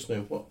work just now?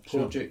 What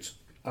projects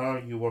are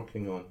you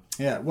working on?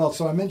 Yeah, well,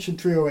 so I mentioned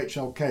Trio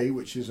HLK,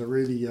 which is a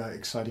really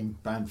exciting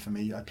band for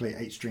me. I play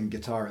 8-string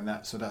guitar in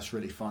that, so that's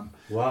really fun.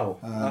 Wow,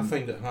 I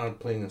find it hard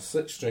playing a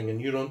 6-string,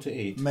 and you're on to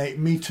 8.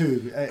 Me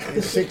too.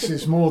 6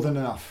 is more than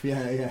enough.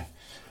 Yeah.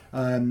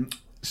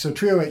 So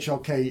Trio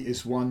HLK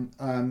is one.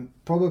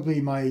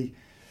 Probably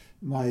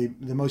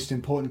the most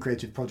important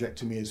creative project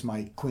to me is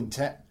my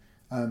quintet.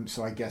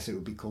 So I guess it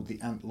would be called the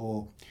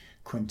Antlaw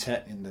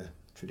Quintet in the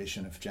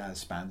tradition of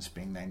jazz bands,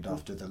 being named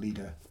after the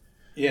leader.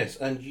 Yes,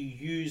 and you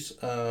use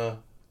you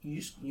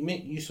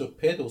make use of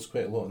pedals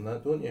quite a lot in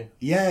that, don't you?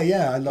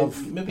 Yeah, I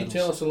love. Maybe pedals.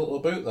 Tell us a little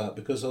about that,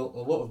 because a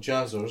lot of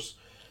jazzers,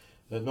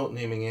 not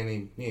naming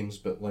any names,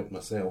 but like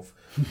myself,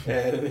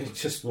 they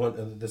just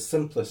want the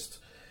simplest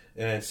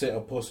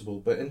setup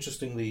possible. But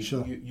interestingly,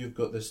 Sure. you've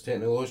got this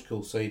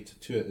technological side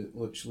to it,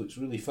 which looks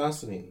really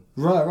fascinating.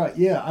 Right.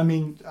 Yeah, I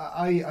mean,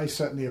 I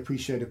certainly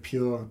appreciate a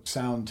pure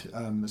sound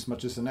as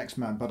much as the next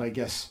man, but I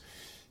guess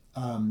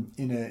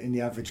in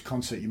the average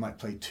concert you might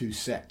play 2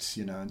 sets,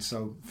 and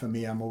so for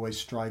me, I'm always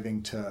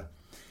striving to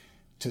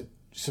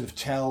sort of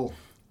tell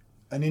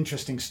an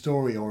interesting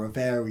story or a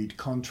varied,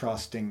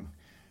 contrasting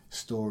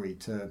story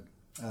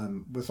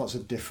with lots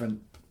of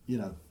different,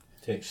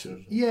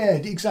 Textures. Yeah,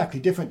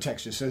 exactly, different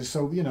textures.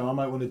 So I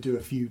might want to do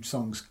a few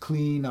songs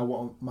clean. I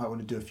might want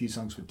to do a few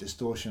songs with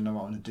distortion. I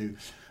might want to do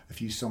a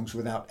few songs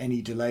without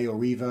any delay or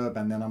reverb,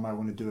 and then I might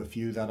want to do a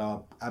few that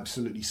are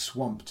absolutely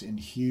swamped in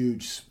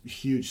huge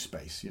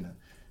space,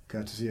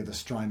 courtesy of the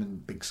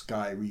Strymon Big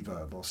Sky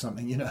reverb or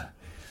something,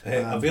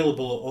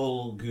 Available at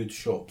all good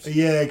shops.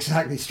 Yeah,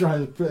 exactly.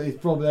 Strymon,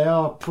 probably they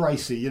are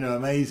pricey,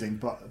 amazing,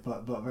 but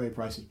very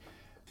pricey.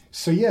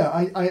 So yeah,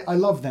 I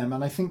love them,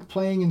 and I think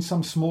playing in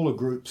some smaller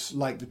groups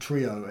like the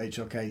Trio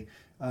HLK,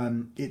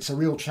 it's a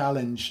real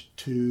challenge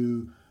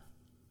to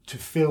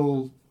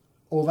fill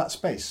all that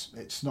space.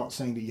 It's not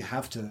saying that you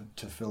have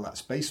to fill that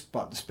space,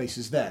 but the space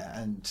is there,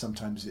 and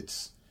sometimes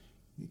it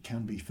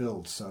can be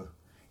filled. So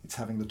it's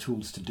having the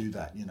tools to do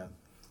that,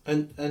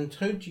 And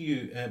how do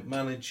you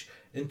manage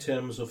in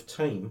terms of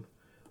time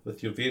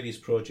with your various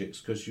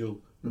projects? Because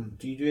do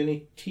you do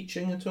any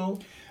teaching at all?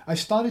 I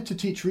started to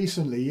teach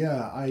recently.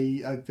 Yeah,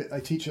 I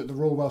teach at the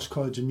Royal Welsh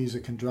College of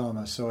Music and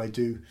Drama, so I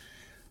do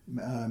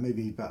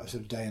maybe about a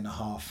sort of day and a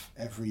half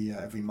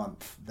every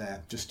month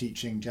there, just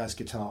teaching jazz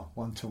guitar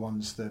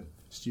one-to-ones the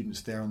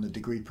students there on the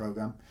degree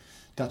program.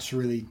 That's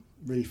really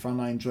fun.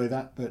 I enjoy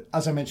that. But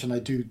as I mentioned, I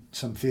do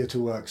some theatre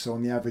work, so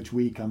on the average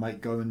week I might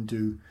go and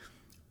do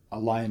a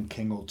Lion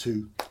King or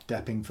 2,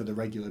 depping for the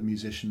regular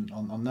musician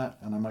on that,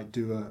 and I might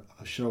do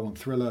a show on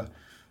Thriller.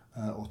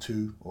 Or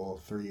 2 or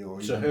 3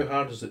 or so even... how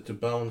hard is it to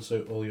balance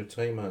out all your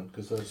time, man?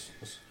 Because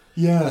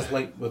Yeah. that's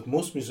like with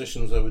most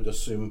musicians, I would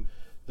assume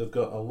they've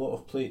got a lot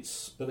of plates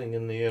spinning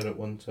in the air at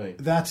one time.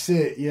 That's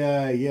it.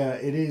 Yeah.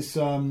 It is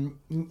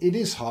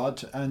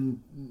hard,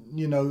 and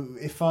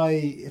if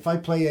I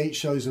play 8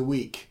 shows a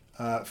week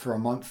for a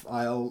month,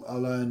 I'll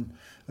earn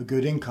a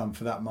good income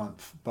for that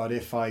month. But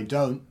if I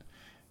don't,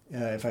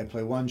 if I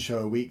play one show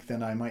a week,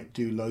 then I might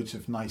do loads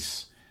of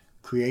nice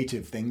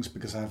creative things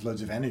because I have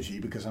loads of energy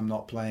because I'm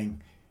not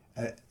playing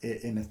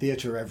in a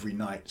theatre every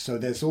night. So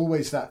there's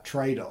always that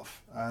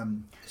trade-off.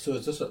 So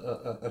is this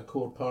a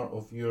core part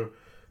of your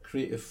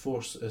creative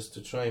force, is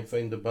to try and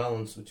find the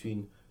balance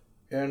between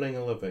earning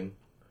a living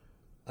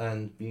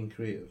and being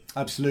creative?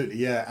 Absolutely,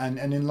 yeah.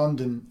 And in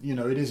London,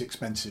 it is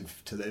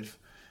expensive to live.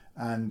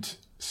 And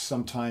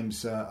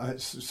sometimes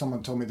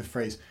someone told me the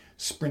phrase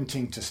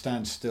sprinting to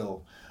stand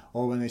still.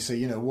 Or when they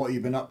say, what have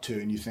you been up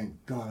to? And you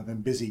think, God, I've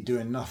been busy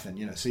doing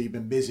nothing. So you've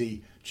been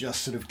busy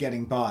just sort of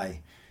getting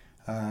by.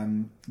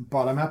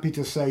 But I'm happy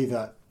to say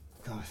that,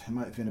 God, it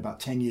might have been about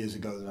 10 years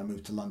ago that I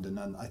moved to London.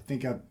 And I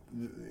think the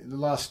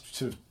last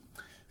sort of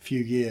few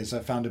years, I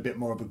found a bit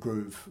more of a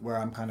groove where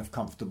I'm kind of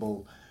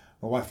comfortable.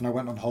 My wife and I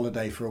went on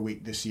holiday for a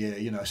week this year,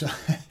 so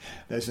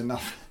there's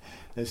enough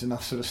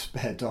sort of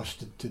spare dosh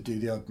to do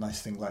the odd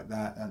nice thing like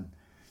that.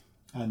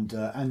 And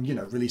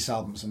release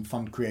albums and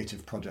fund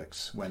creative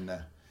projects when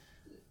they're...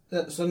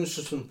 That's an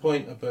interesting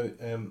point about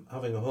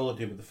having a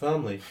holiday with the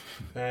family.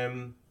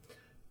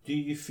 Do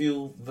you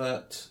feel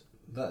that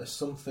is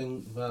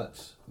something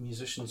that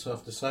musicians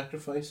have to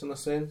sacrifice in a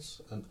sense,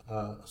 and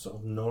a sort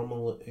of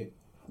normal,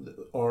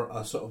 or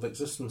a sort of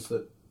existence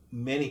that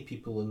many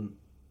people in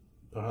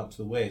perhaps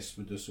the West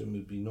would assume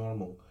would be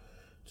normal,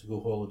 to go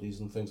holidays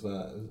and things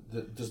like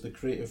that? Does the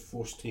creative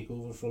force take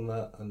over from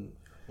that and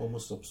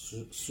almost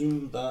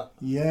subsume that?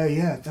 Yeah,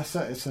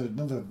 it's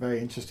another very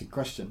interesting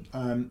question.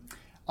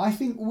 I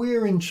think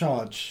we're in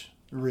charge,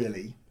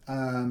 really.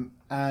 And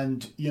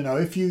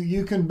if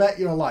you can bet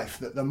your life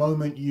that the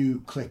moment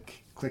you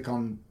click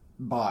on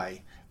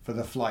buy for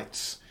the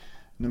flights,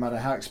 no matter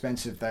how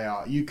expensive they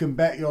are, you can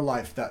bet your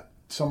life that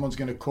someone's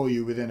going to call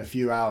you within a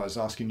few hours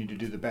asking you to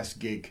do the best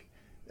gig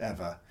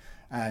ever.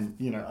 And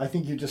I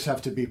think you just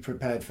have to be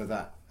prepared for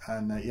that,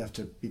 and you have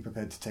to be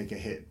prepared to take a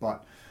hit.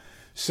 But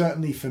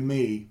certainly for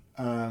me,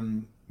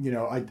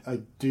 I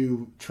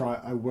do try.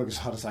 I work as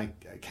hard as I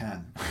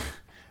can.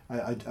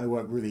 I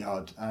work really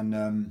hard,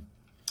 and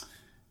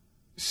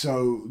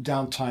so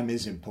downtime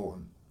is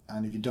important.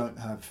 And if you don't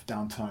have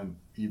downtime,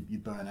 you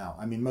burn out.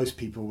 I mean, most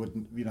people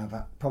wouldn't,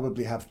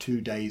 probably have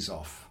 2 days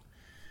off,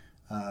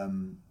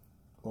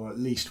 or at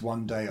least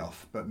 1 day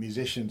off. But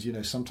musicians,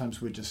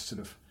 sometimes we're just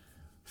sort of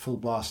full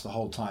blast the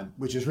whole time,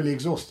 which is really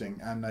exhausting.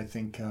 And I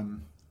think,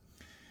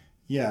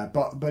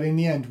 but in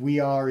the end,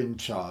 we are in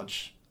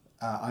charge.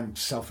 I'm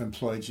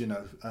self-employed,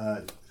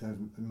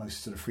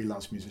 most sort of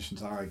freelance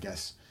musicians are, I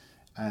guess.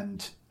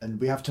 And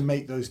we have to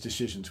make those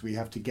decisions. We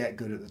have to get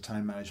good at the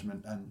time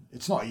management, and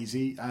it's not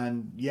easy.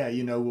 And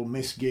we'll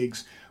miss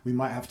gigs. We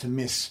might have to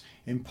miss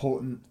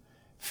important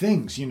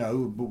things,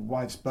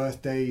 wife's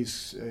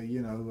birthdays,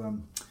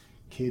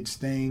 kids'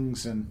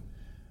 things, and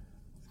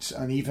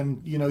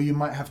even you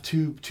might have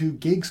two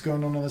gigs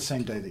going on the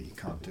same day that you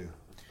can't do.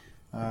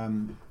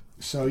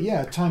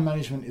 So time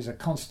management is a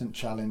constant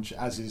challenge,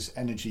 as is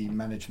energy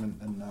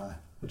management and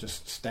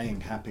just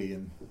staying happy.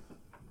 And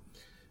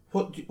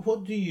what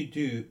do you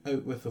do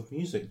out with of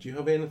music? Do you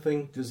have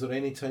anything? Is there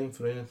any time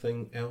for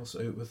anything else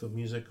out with of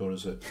music, or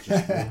is it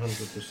just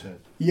 100%?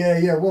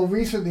 Yeah. Well,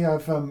 recently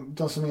I've done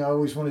something I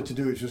always wanted to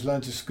do, which was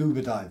learn to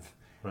scuba dive.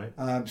 Right.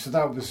 So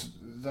that was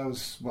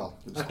well.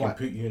 I can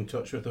put you in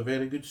touch with a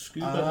very good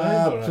scuba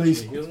diver.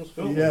 Please, here in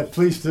Scotland. Yeah,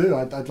 please do.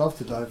 I'd love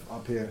to dive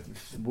up here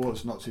if the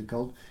water's not too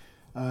cold.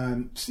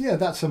 So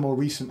that's a more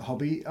recent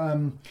hobby.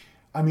 I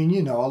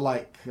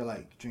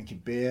like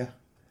drinking beer.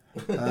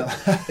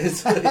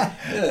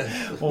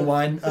 Or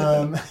wine.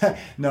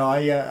 No,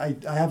 I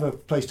have a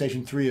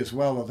PlayStation 3 as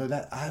well,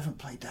 although I haven't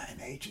played that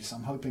in ages.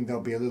 I'm hoping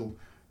there'll be a little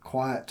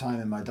quiet time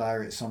in my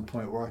diary at some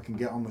point where I can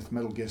get on with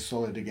Metal Gear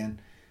Solid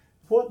again.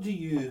 What do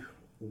you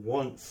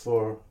want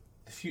for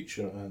the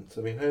future, Ant?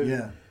 I mean,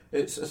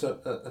 it's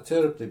a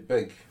terribly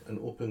big and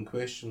open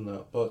question,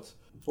 that, but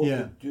what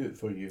would do it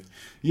for you?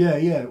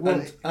 Yeah.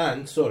 Well,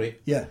 and sorry.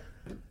 Yeah.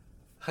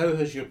 How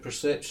has your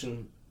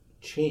perception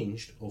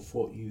changed of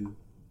what you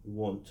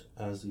want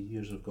as the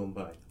years have gone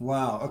by?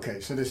 Wow.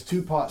 Okay. So there's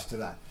two parts to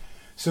that.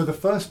 So the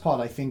first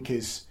part, I think,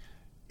 is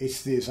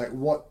this, like,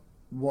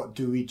 what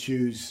do we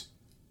choose?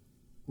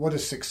 What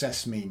does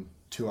success mean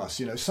to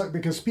us? So,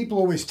 because people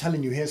are always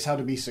telling you, here's how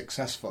to be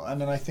successful,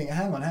 and then I think,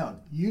 hang on,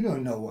 you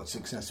don't know what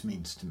success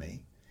means to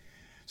me.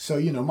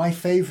 So my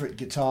favorite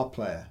guitar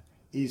player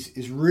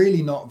is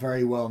really not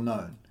very well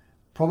known.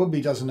 Probably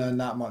doesn't earn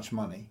that much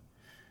money,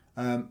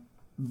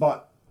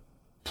 but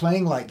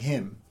playing like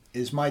him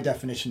is my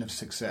definition of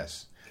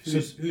success. Who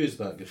is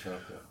that guitar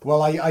player?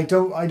 Well, I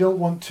don't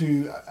want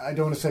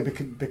to say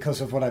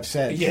because of what I've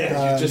said.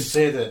 Yeah, you just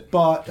said it.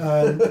 But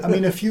I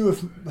mean, a few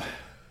of,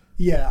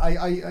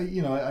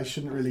 I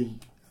shouldn't really,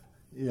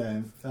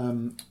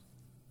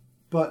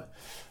 but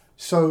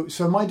so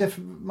my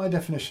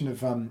definition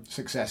of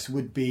success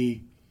would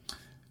be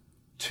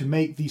to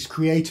make these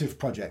creative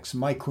projects,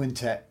 my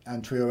quintet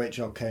and Trio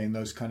HLK and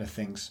those kind of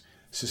things,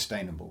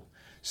 sustainable.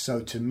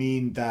 So to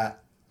mean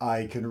that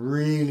I can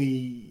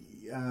really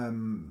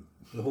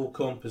the whole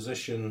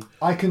composition.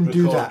 I can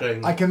do that.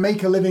 recording. I can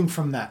make a living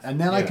from that, and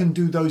then I Yeah. can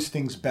do those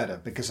things better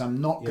because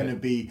I'm not going Yeah. to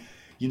be,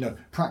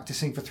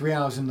 practicing for 3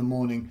 hours in the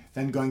morning,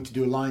 then going to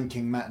do a Lion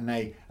King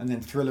matinee, and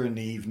then Thriller in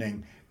the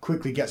evening.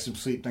 Quickly get some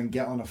sleep, then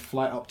get on a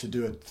flight up to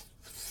do a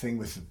thing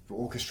with the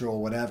orchestra or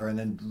whatever, and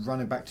then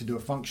running back to do a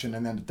function,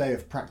 and then a day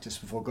of practice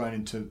before going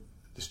into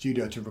the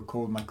studio to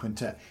record my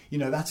quintet.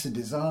 That's a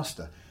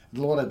disaster.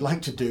 What I'd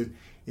like to do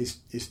is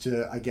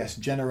to, I guess,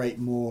 generate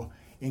more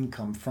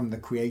income from the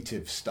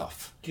creative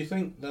stuff. Do you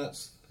think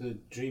that's the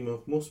dream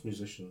of most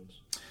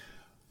musicians?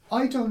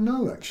 I don't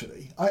know,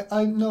 actually.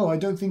 I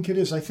don't think it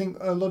is. I think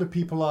a lot of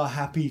people are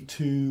happy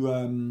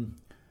to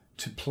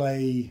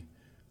play,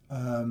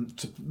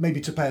 to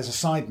play as a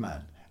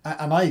sideman,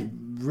 and I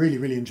really,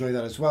 really enjoy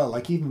that as well.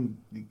 Like even,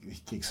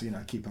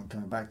 I keep on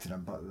coming back to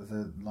them, but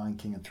the Lion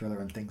King and Thriller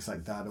and things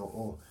like that,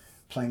 or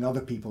playing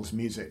other people's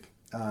music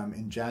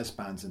in jazz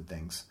bands and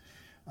things.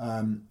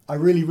 I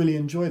really, really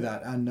enjoy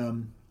that,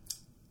 and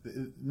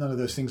none of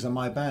those things are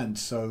my band.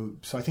 So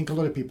I think a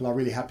lot of people are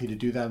really happy to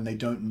do that, and they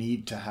don't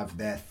need to have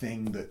their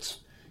thing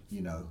that's,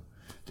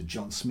 the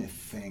John Smith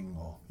thing,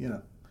 or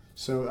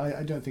So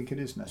I don't think it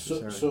is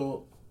necessary.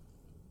 So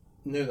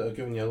now that I've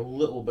given you a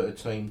little bit of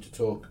time to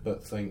talk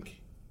but think,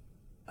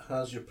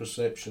 has your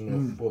perception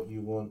of what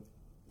you want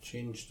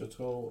changed at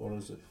all, or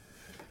is it?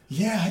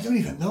 Yeah, I don't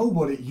even know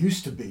what it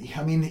used to be.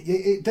 I mean,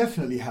 it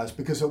definitely has,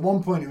 because at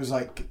one point it was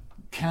like,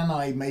 can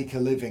I make a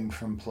living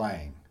from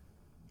playing?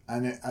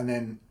 And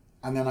then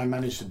I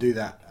managed to do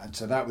that, and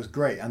so that was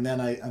great. And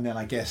then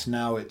I guess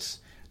now it's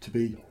to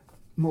be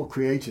more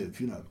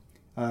creative.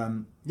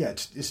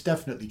 It's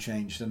definitely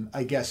changed, and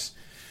I guess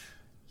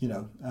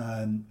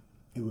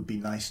it would be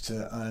nice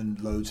to earn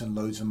loads and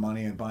loads of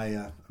money and buy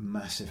a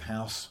massive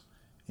house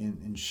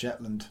in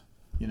Shetland,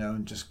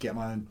 and just get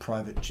my own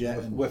private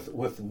jet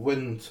with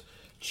wind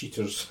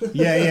cheaters.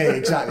 yeah,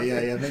 exactly.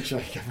 Yeah. Make sure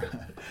I get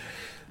that.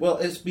 Well,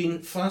 it's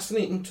been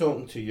fascinating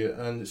talking to you,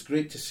 and it's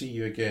great to see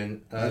you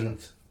again. And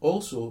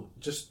also,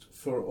 just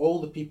for all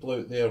the people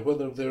out there,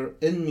 whether they're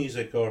in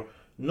music or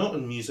not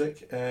in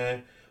music,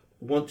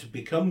 want to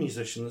become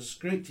musicians, it's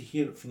great to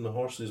hear it from the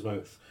horse's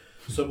mouth.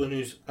 Someone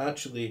who's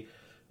actually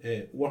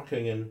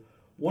working in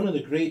one of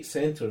the great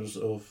centres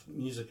of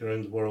music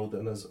around the world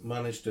and has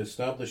managed to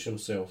establish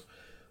himself,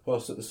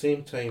 whilst at the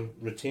same time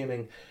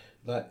retaining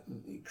that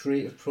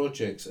creative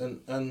projects.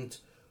 And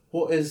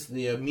what is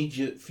the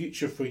immediate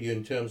future for you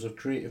in terms of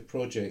creative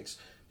projects?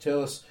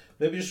 Tell us,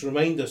 maybe just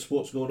remind us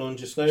what's going on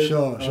just now.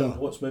 Sure.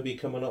 What's maybe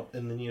coming up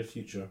in the near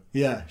future.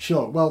 Yeah,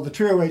 sure. Well, the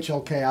Trio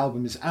HLK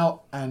album is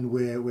out, and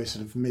we're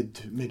sort of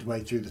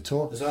midway through the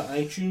tour. Is that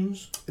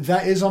iTunes?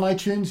 That is on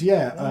iTunes,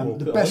 yeah. We'll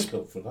the put best a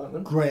link up for that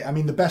then. Great. I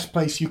mean, the best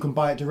place you can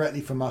buy it directly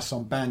from us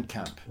on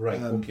Bandcamp.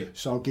 Right, okay.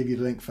 So I'll give you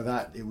the link for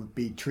that. It would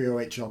be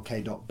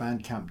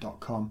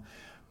triohlk.bandcamp.com.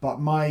 But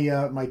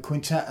my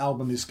quintet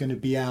album is going to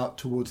be out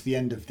towards the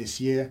end of this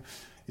year.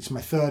 It's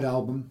my third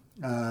album,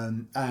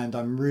 and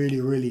I'm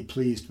really, really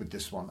pleased with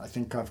this one. I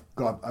think I've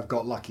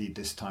got lucky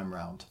this time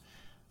round,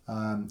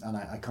 and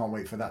I can't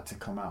wait for that to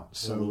come out.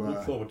 So we'll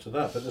look forward to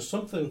that. But there's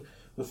something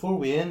before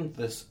we end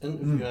this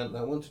interview, Ant,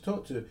 I want to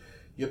talk to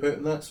you about,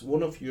 and that's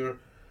one of your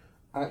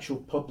actual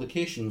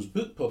publications,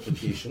 book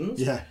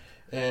publications. Yeah.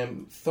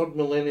 Third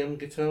Millennium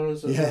Guitar,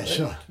 is it? Yeah,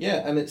 sure.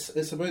 Yeah, and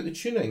it's about the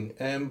tuning.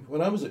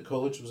 When I was at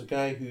college, there was a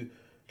guy who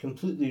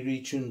completely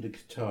retuned the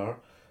guitar.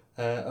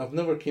 I've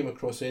never came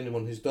across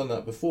anyone who's done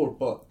that before,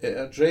 but it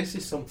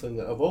addresses something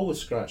that I've always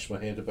scratched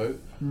my head about,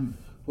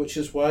 which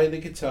is why the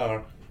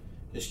guitar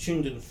is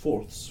tuned in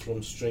fourths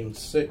from string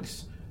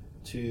 6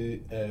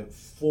 to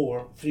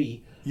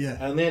 3,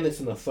 and then it's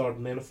in a third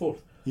and then a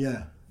fourth.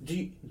 Yeah.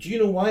 Do you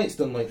know why it's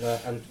done like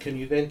that, and can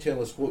you then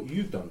tell us what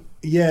you've done?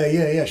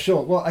 Yeah,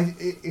 sure. Well,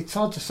 it's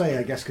hard to say,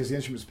 I guess, because the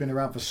instrument's been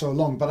around for so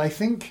long, but I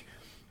think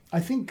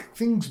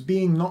things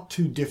being not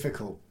too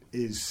difficult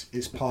is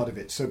part of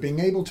it. So being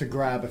able to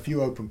grab a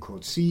few open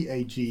chords, C,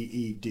 A, G,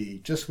 E, D,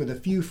 just with a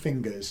few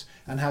fingers,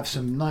 and have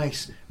some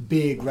nice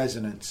big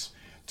resonance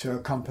to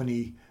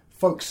accompany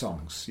folk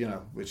songs,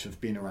 which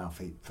have been around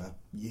for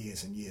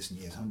years and years and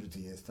years, hundreds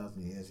of years,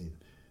 thousands of years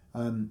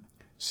even.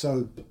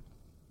 So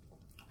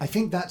I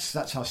think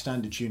that's how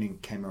standard tuning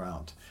came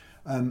around.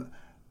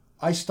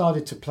 I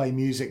started to play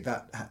music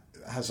that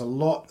has a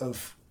lot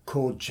of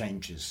chord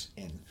changes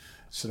in,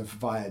 sort of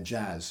via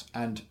jazz.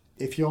 And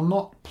if you're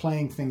not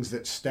playing things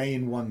that stay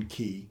in one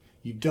key,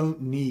 you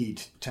don't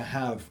need to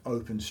have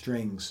open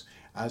strings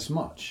as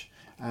much.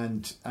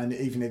 And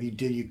even if you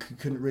did, you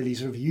couldn't really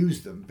sort of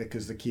use them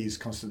because the key is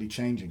constantly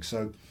changing.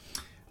 So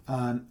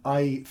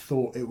I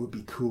thought it would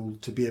be cool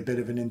to be a bit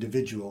of an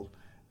individual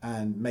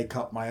and make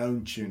up my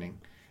own tuning.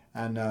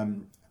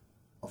 And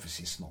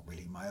obviously it's not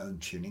really my own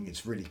tuning,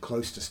 it's really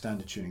close to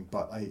standard tuning,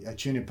 but I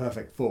tune in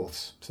perfect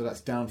fourths. So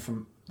that's down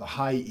from the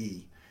high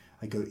E.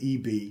 I go E,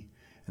 B,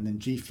 and then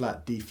G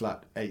flat, D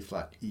flat, A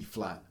flat, E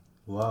flat.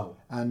 Wow.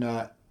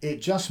 And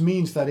it just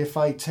means that if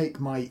I take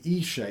my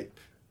E shape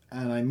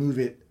and I move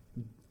it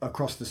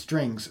across the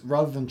strings,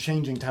 rather than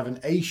changing to have an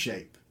A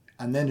shape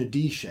and then a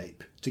D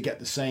shape to get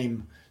the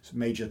same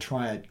major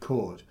triad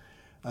chord,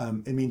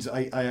 it means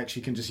I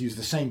actually can just use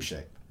the same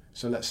shape.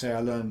 So let's say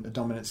I learn a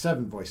dominant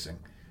 7 voicing,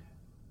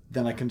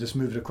 then I can just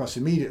move it across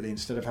immediately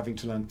instead of having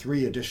to learn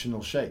 3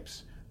 additional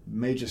shapes.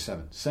 Major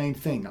 7, same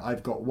thing.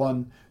 I've got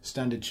 1,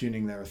 standard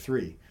tuning there are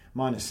 3.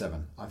 Minor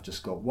 7, I've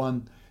just got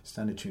 1,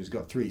 standard tuning's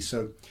got 3.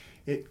 So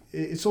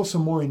it's also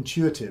more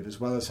intuitive, as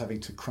well as having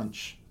to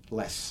crunch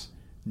less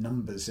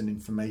numbers and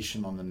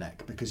information on the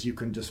neck, because you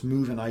can just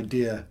move an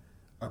idea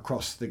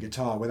across the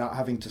guitar without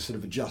having to sort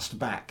of adjust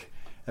back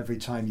every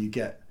time you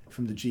get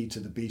from the G to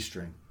the B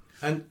string.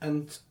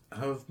 And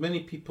have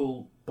many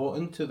people bought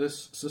into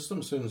this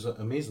system? Sounds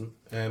amazing.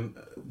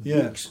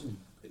 Yeah. Books,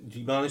 do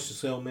you manage to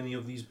sell many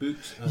of these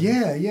books?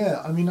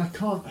 Yeah. I mean, I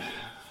can't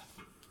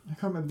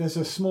remember. There's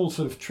a small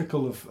sort of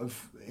trickle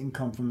of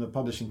income from the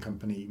publishing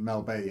company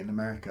Mel Bay in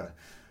America.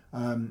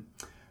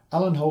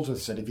 Alan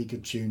Holdsworth said if he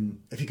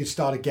could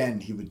start again,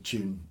 he would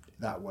tune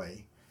that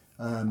way.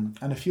 And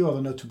a few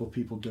other notable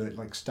people do it,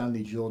 like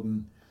Stanley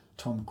Jordan,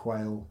 Tom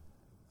Quayle.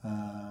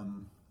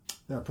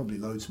 There are probably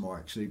loads more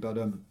actually, but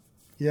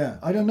yeah,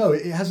 I don't know.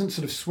 It hasn't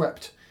sort of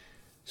swept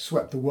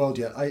the world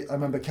yet. I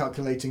remember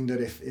calculating that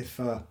if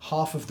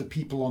half of the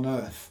people on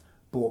Earth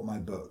bought my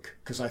book,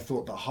 because I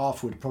thought that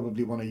half would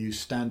probably want to use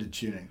standard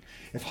tuning.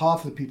 If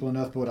half of the people on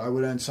Earth bought it, I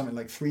would earn something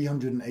like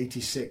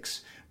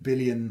 $386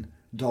 billion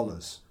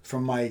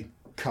from my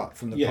cut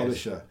from the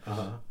publisher.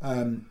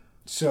 Uh-huh.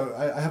 So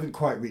I haven't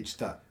quite reached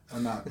that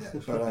amount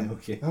yet, but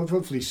okay.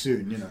 Hopefully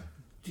soon, you know.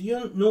 Do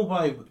you know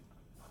why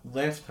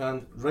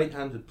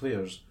right-handed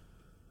players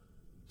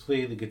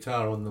play the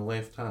guitar on the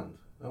left hand?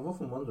 I've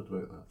often wondered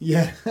about that.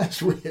 Yeah, that's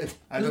weird.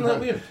 Isn't that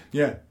weird?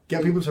 Yeah,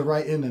 get people to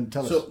write in and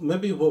tell us. So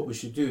maybe what we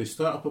should do is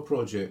start up a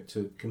project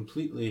to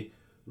completely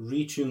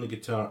retune the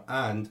guitar,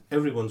 and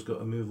everyone's got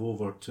to move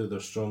over to their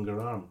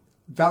stronger arm.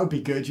 That would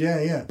be good,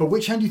 yeah. But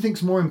which hand do you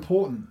think's more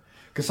important?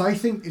 Because I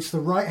think it's the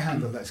right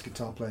hand that lets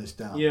guitar players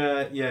down.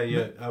 Yeah.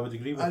 I would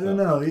agree with that. I don't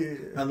know.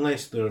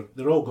 Unless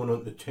they're all going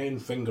on to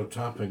 10-finger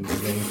tapping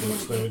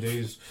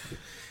nowadays.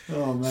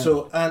 Oh, man.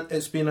 So, and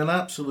it's been an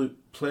absolute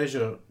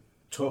pleasure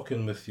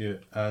talking with you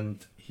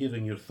and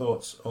hearing your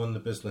thoughts on the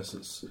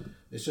business.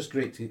 It's just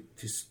great to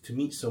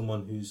meet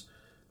someone who's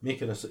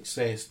making a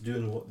success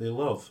doing what they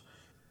love.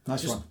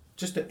 Nice one.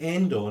 Just to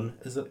end on,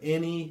 is there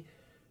any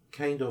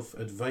kind of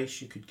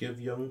advice you could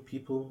give young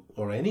people,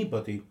 or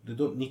anybody, they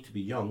don't need to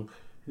be young,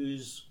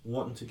 who's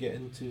wanting to get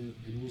into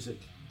the music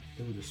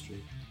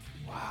industry?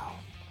 Wow.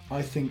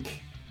 I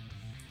think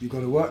you've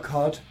got to work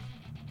hard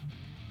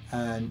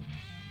and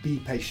be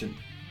patient,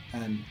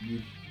 and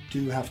you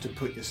do have to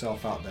put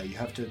yourself out there. You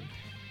have to,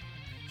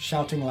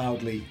 shouting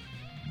loudly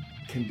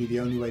can be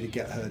the only way to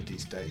get heard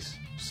these days.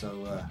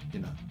 So,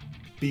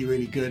 be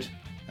really good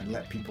and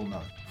let people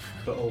know.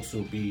 But also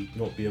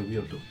not be a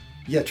weirdo.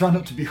 Yeah, try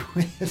not to be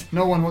weird.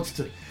 No one wants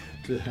to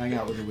hang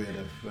out with a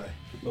weirdo.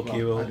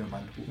 Okay, well, I don't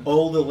mind.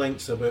 All the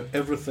links about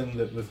everything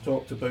that we've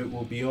talked about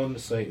will be on the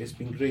site. It's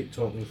been great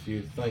talking with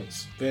you.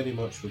 Thanks very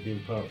much for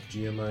being part of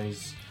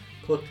GMI's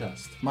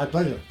podcast. My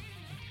pleasure.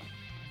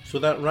 So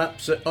that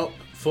wraps it up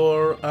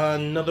for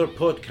another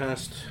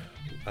podcast.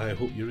 I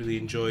hope you really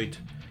enjoyed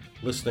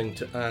listening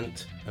to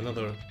Ant,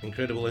 another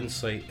incredible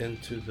insight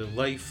into the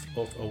life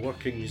of a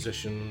working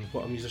musician,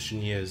 what a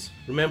musician he is.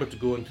 Remember to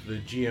go onto the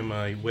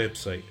GMI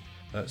website.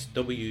 That's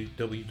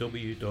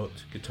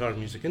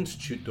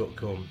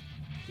www.guitarmusicinstitute.com.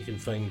 You can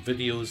find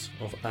videos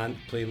of Ant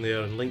playing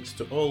there and links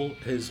to all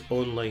his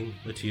online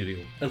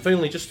material. And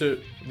finally, just to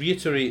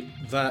reiterate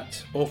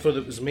that offer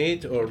that was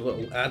made, or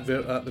little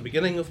advert at the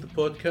beginning of the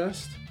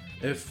podcast,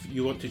 if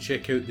you want to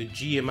check out the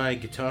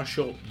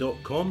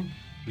GMIGuitarShop.com,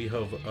 we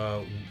have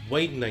a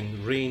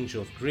widening range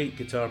of great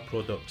guitar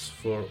products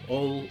for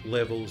all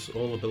levels,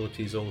 all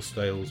abilities, all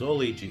styles,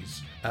 all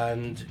ages.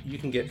 And you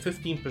can get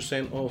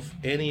 15% off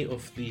any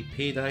of the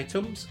paid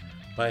items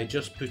by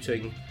just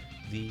putting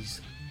these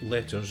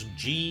letters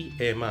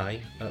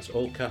GMI, that's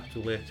all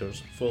capital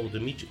letters, followed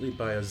immediately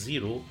by a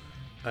 0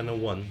 and a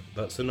 1,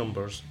 that's the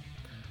numbers,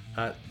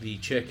 at the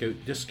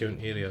checkout discount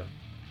area.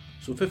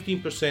 So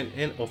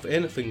 15% off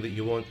anything that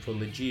you want from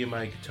the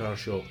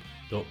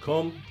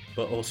GMIGuitarShop.com,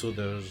 but also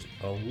there's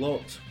a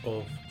lot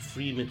of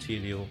free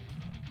material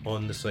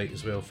on the site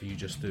as well for you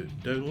just to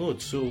download.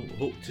 So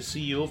hope to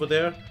see you over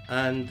there,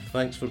 and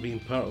thanks for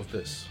being part of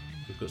this.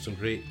 We've got some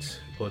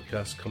great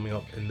podcasts coming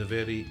up in the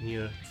very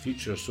near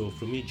future. So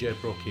from me, Jeb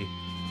Rocky,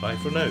 bye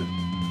for now.